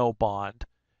chlorine with no bond,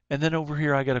 and then over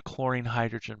here I got a chlorine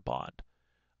hydrogen bond.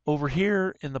 Over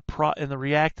here in the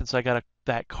reactants I got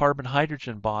that carbon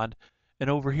hydrogen bond, and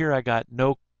over here I got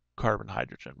no carbon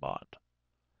hydrogen bond.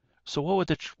 So what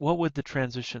would the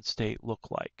transition state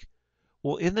look like?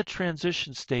 Well, in the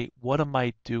transition state, what am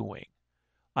I doing?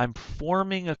 I'm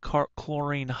forming a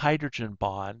chlorine hydrogen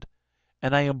bond,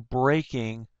 and I am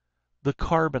breaking the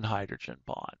carbon hydrogen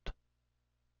bond.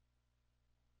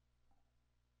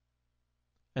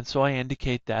 And so I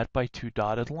indicate that by two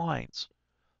dotted lines.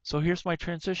 So here's my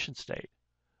transition state.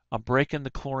 I'm breaking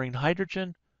the chlorine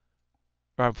hydrogen,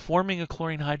 or I'm forming a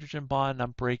chlorine hydrogen bond, and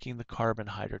I'm breaking the carbon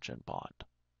hydrogen bond.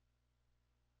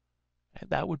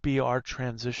 And that would be our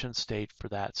transition state for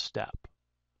that step.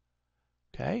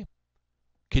 Okay?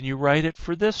 Can you write it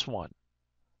for this one?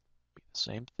 Be the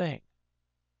same thing.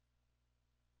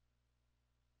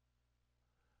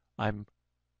 I'm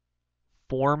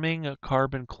forming a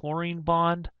carbon-chlorine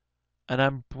bond, and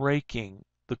I'm breaking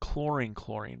the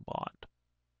chlorine-chlorine bond.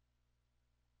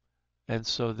 And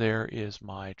so there is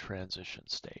my transition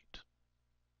state.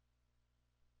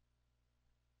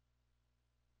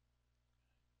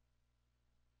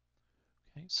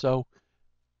 Okay, so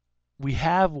we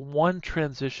have one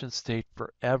transition state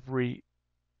for every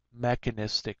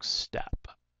mechanistic step.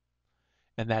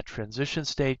 And that transition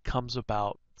state comes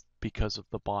about because of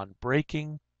the bond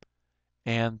breaking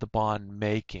and the bond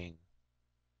making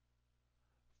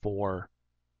for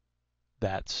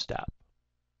that step.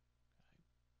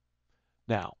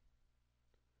 Now,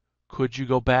 could you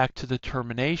go back to the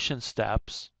termination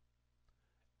steps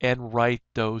and write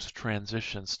those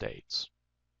transition states?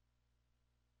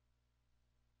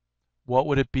 What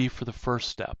would it be for the first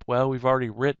step? Well, we've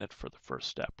already written it for the first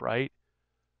step, right?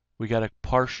 We got a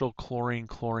partial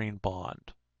chlorine-chlorine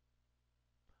bond.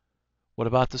 What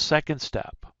about the second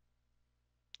step?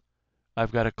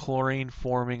 I've got a chlorine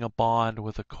forming a bond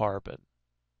with a carbon.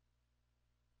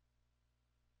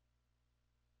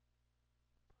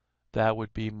 That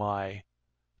would be my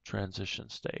transition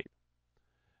state.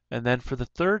 And then for the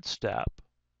third step,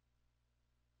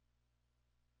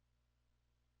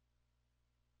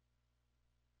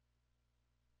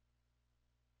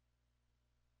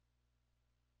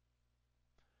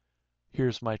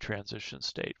 here's my transition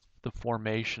state the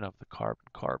formation of the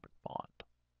carbon-carbon bond.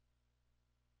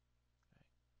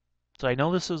 So I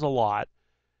know this is a lot.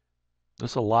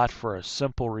 This is a lot for a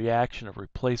simple reaction of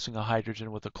replacing a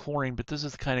hydrogen with a chlorine, but this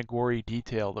is the kind of gory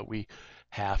detail that we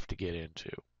have to get into.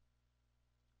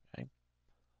 Okay?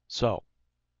 So,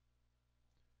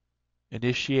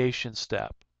 initiation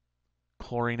step.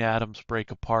 Chlorine atoms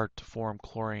break apart to form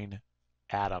chlorine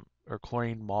atom, or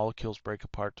chlorine molecules break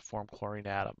apart to form chlorine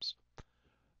atoms.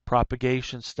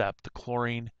 Propagation step. The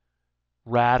chlorine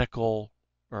radical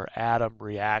or atom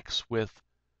reacts with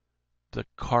the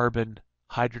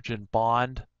carbon-hydrogen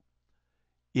bond.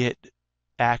 It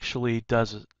actually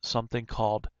does something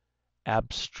called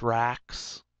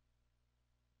abstracts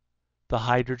the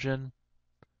hydrogen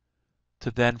to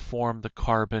then form the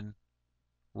carbon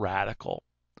radical.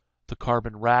 The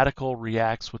carbon radical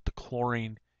reacts with the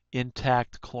chlorine,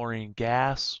 intact chlorine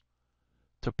gas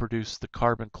to produce the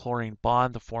carbon-chlorine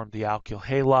bond to form the alkyl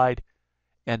halide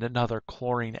and another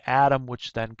chlorine atom,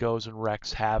 which then goes and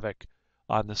wreaks havoc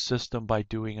on the system by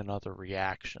doing another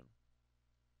reaction.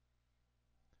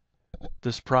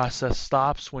 This process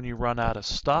stops when you run out of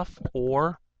stuff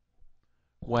or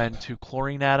when two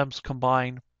chlorine atoms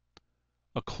combine,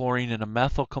 a chlorine and a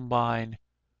methyl combine,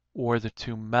 or the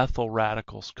two methyl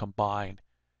radicals combine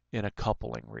in a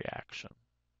coupling reaction.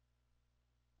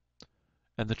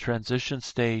 And the transition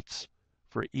states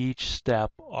for each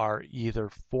step are either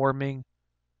forming,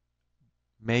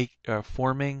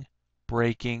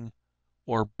 breaking,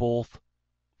 or both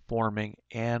forming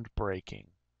and breaking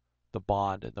the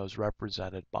bond, and those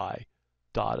represented by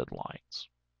dotted lines.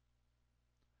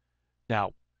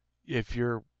 Now, if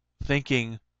you're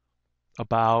thinking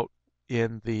about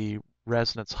in the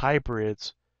resonance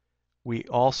hybrids, we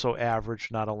also average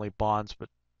not only bonds but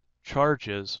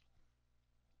charges.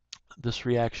 This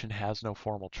reaction has no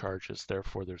formal charges,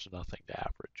 therefore there's nothing to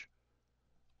average.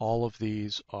 All of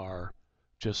these are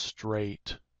just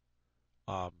straight,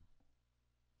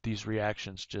 these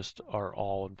reactions just are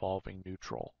all involving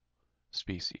neutral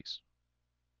species.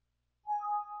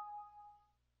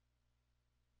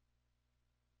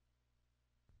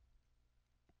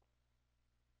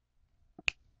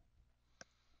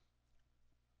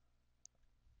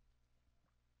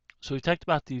 So we talked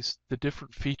about the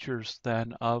different features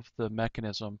then of the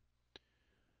mechanism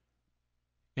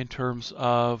in terms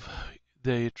of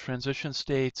the transition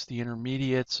states, the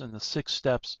intermediates, and the 6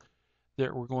 steps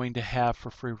that we're going to have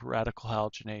for free radical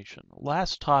halogenation.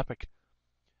 Last topic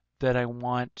that I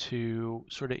want to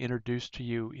sort of introduce to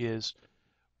you is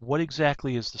what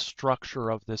exactly is the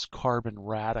structure of this carbon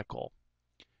radical,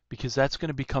 because that's going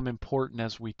to become important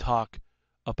as we talk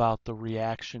about the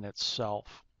reaction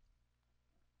itself.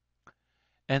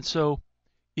 And so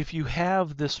if you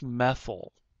have this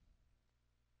methyl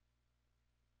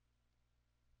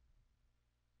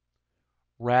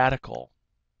radical,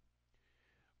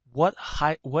 what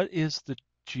is the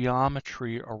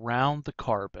geometry around the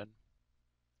carbon,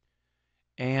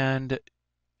 and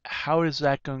how is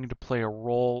that going to play a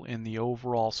role in the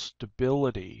overall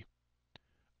stability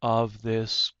of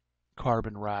this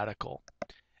carbon radical?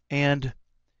 And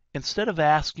instead of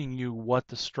asking you what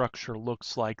the structure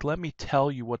looks like, let me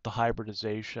tell you what the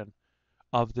hybridization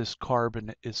of this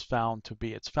carbon is found to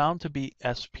be. It's found to be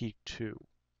sp2.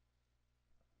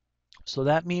 So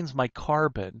that means my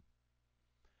carbon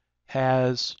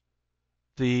has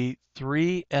the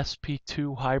 3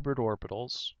 sp2 hybrid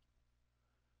orbitals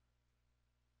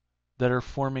that are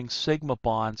forming sigma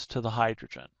bonds to the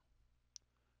hydrogen.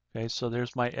 Okay, so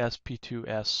there's my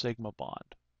sp2s sigma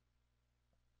bond.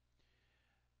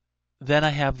 Then I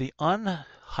have the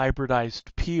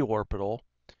unhybridized p orbital,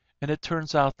 and it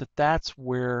turns out that that's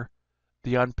where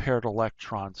the unpaired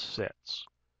electron sits,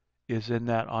 is in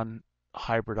that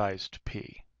unhybridized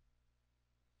p.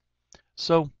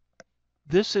 So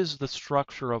this is the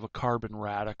structure of a carbon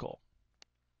radical.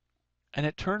 And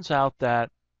it turns out that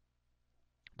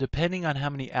depending on how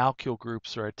many alkyl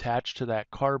groups are attached to that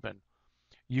carbon,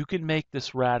 you can make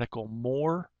this radical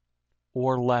more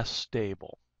or less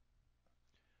stable.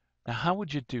 Now, how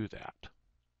would you do that?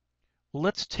 Well,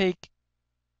 let's take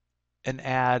and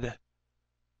add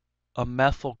a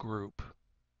methyl group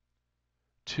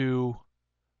to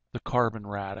the carbon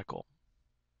radical.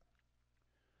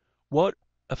 What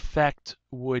effect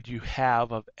would you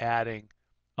have of adding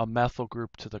a methyl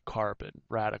group to the carbon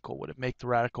radical? Would it make the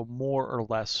radical more or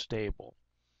less stable?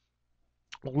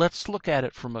 Well, let's look at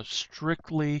it from a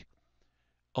strictly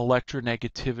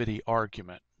electronegativity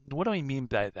argument. What do I mean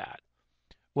by that?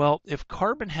 Well, if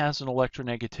carbon has an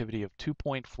electronegativity of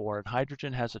 2.4 and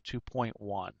hydrogen has a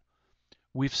 2.1,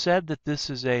 we've said that this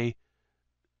is a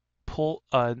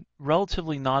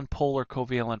relatively non-polar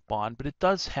covalent bond, but it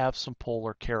does have some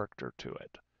polar character to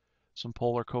it. Some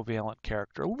polar covalent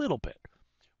character, a little bit,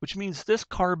 which means this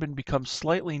carbon becomes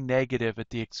slightly negative at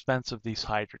the expense of these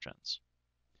hydrogens.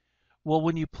 Well,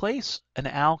 when you place an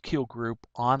alkyl group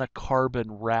on a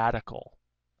carbon radical,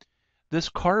 this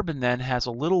carbon then has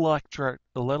a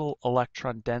little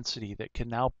electron density that can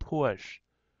now push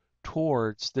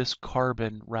towards this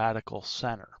carbon radical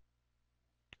center.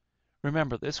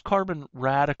 Remember, this carbon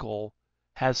radical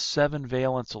has 7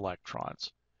 valence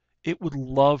electrons. It would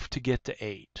love to get to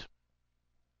 8.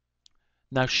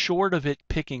 Now, short of it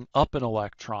picking up an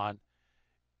electron,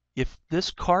 if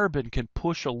this carbon can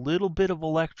push a little bit of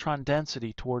electron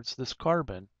density towards this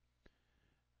carbon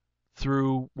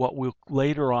through what we'll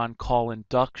later on call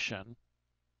induction,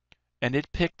 and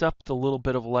it picked up the little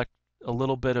bit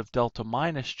of delta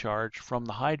minus charge from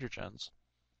the hydrogens,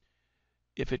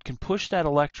 if it can push that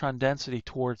electron density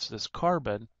towards this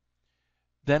carbon,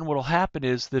 then what will happen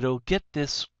is that it'll get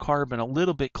this carbon a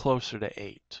little bit closer to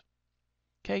 8.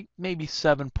 Okay, maybe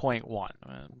 7.1.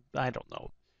 I don't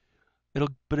know.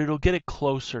 But it'll get it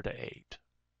closer to 8.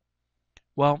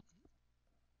 Well,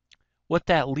 what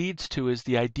that leads to is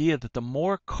the idea that the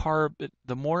more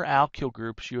alkyl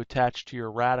groups you attach to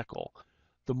your radical,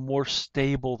 the more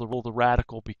stable the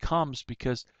radical becomes,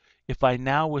 because if I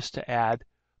now was to add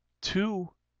 2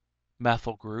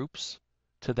 methyl groups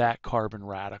to that carbon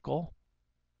radical,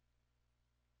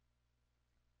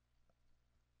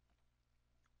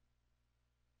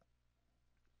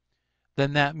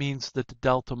 then that means that the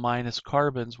delta minus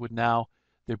carbons would now,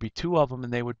 there'd be 2 of them,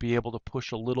 and they would be able to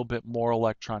push a little bit more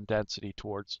electron density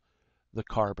towards the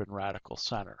carbon radical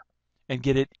center and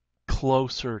get it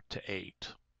closer to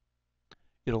 8.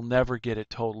 It'll never get it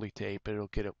totally to 8, but it'll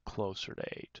get it closer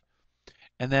to 8.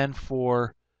 And then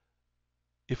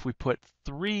if we put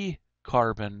 3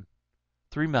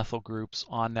 methyl groups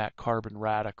on that carbon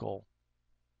radical,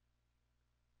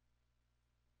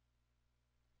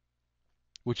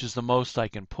 which is the most I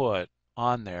can put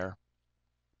on there,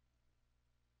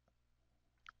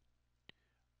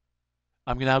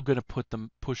 I'm now going to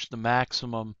push the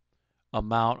maximum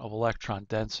amount of electron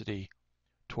density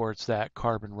towards that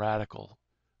carbon radical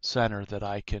center that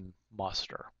I can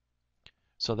muster.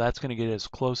 So that's going to get as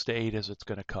close to 8 as it's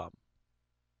going to come.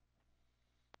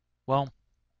 Well,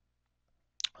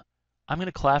 I'm going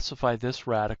to classify this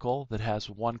radical that has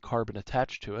 1 carbon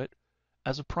attached to it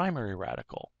as a primary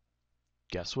radical.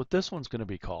 Guess what this one's going to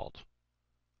be called?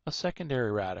 A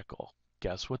secondary radical.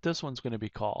 Guess what this one's going to be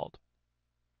called?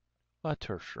 A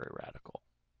tertiary radical.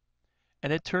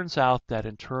 And it turns out that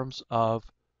in terms of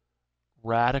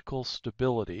radical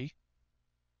stability,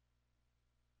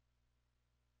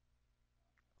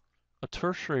 a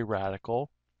tertiary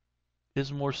radical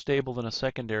is more stable than a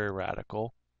secondary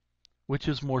radical, which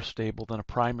is more stable than a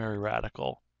primary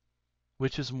radical,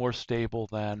 which is more stable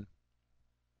than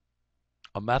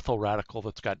a methyl radical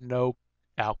that's got no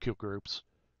alkyl groups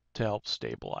to help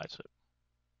stabilize it.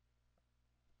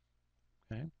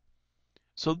 Okay?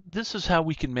 So this is how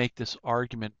we can make this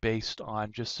argument based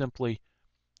on just simply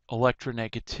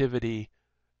electronegativity,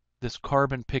 this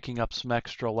carbon picking up some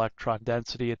extra electron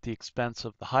density at the expense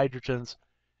of the hydrogens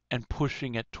and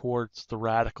pushing it towards the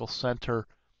radical center,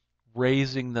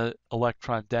 raising the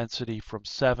electron density from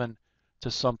 7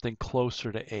 to something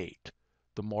closer to 8.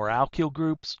 The more alkyl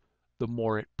groups, the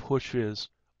more it pushes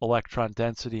electron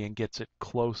density and gets it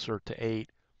closer to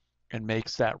 8 and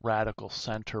makes that radical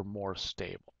center more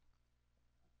stable.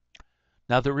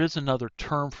 Now there is another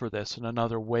term for this and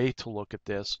another way to look at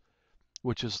this,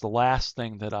 which is the last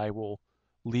thing that I will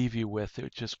leave you with,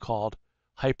 which is called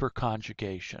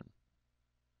hyperconjugation.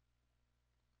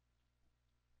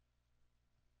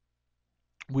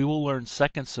 We will learn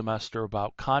second semester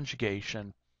about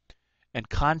conjugation, and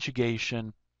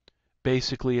conjugation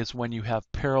basically is when you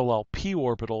have parallel p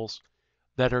orbitals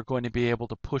that are going to be able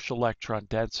to push electron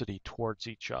density towards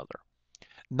each other.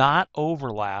 Not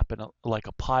overlap like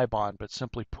a pi bond, but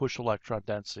simply push electron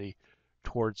density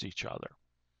towards each other.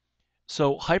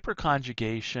 So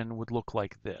hyperconjugation would look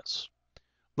like this.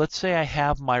 Let's say I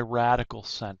have my radical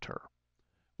center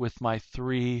with my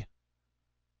 3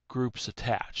 groups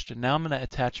attached. And now I'm going to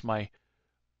attach my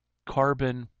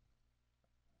carbon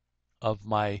of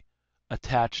my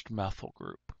attached methyl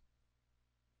group.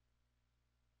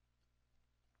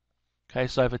 Okay,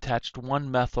 so I've attached 1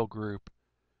 methyl group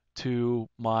to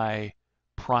my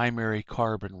primary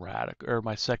carbon radical, or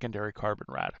my secondary carbon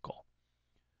radical.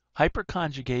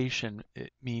 Hyperconjugation,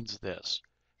 it means this.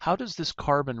 How does this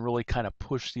carbon really kind of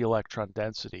push the electron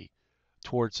density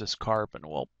towards this carbon?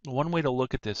 Well, one way to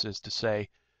look at this is to say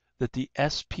that the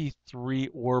sp3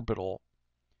 orbital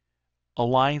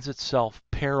aligns itself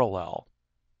parallel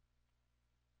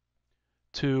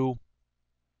to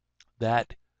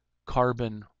that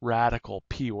carbon radical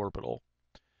p orbital.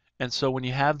 And so when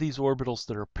you have these orbitals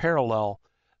that are parallel,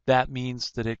 that means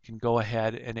that it can go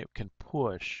ahead and it can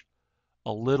push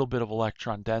a little bit of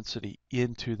electron density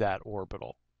into that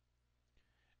orbital.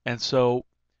 And so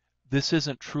this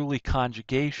isn't truly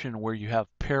conjugation where you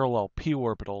have parallel p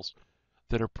orbitals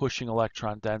that are pushing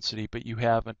electron density, but you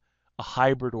have a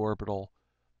hybrid orbital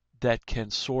that can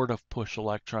sort of push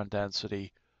electron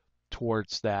density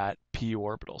towards that p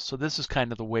orbital. So this is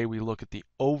kind of the way we look at the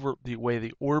way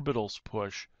the orbitals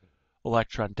push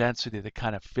electron density that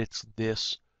kind of fits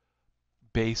this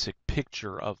basic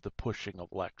picture of the pushing of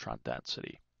electron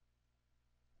density.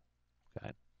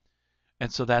 Okay.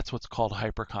 And so that's what's called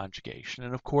hyperconjugation.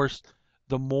 And of course,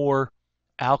 the more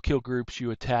alkyl groups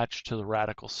you attach to the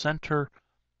radical center,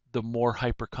 the more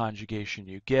hyperconjugation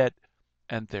you get,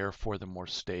 and therefore the more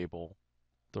stable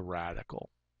the radical.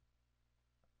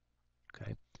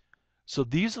 Okay. So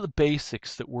these are the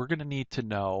basics that we're going to need to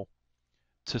know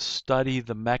to study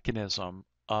the mechanism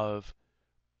of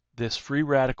this free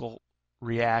radical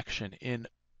reaction in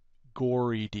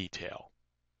gory detail.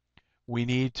 We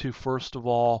need to, first of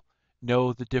all,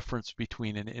 know the difference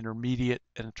between an intermediate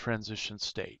and a transition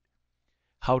state,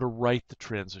 how to write the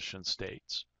transition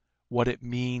states, what it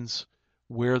means,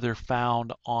 where they're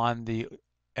found on the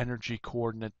energy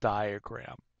coordinate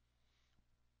diagram,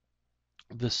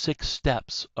 the 6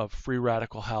 steps of free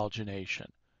radical halogenation: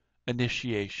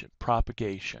 initiation,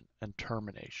 propagation, and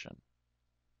termination.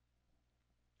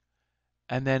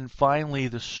 And then finally,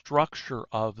 the structure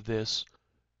of this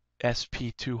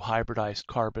sp2 hybridized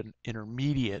carbon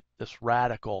intermediate, this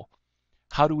radical.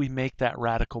 How do we make that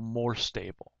radical more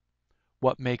stable?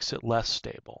 What makes it less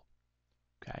stable?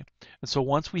 Okay. And so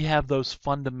once we have those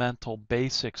fundamental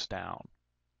basics down,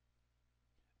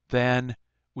 then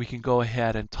we can go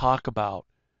ahead and talk about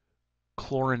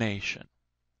chlorination,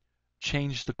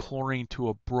 change the chlorine to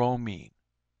a bromine,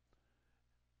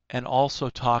 and also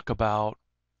talk about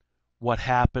what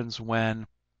happens when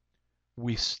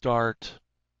we start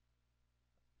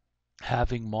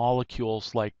having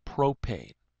molecules like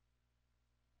propane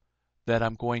that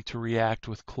I'm going to react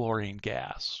with chlorine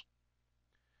gas.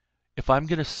 If I'm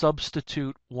going to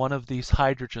substitute one of these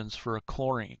hydrogens for a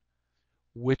chlorine,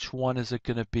 which one is it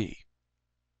going to be?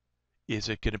 Is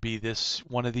it going to be this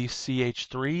one of these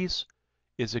CH3s?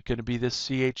 Is it going to be this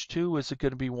CH2? Is it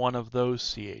going to be one of those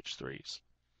CH3s?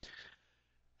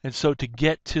 And so to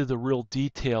get to the real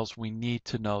details, we need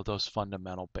to know those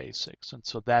fundamental basics. And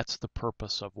so that's the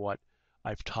purpose of what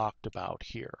I've talked about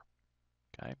here.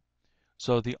 Okay.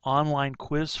 So the online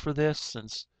quiz for this,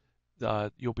 since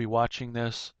you'll be watching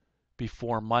this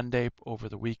before Monday, over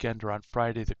the weekend or on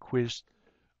Friday, the quiz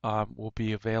will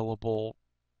be available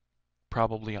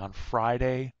probably on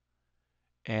Friday,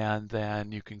 and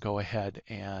then you can go ahead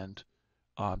and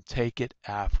take it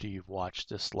after you've watched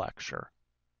this lecture.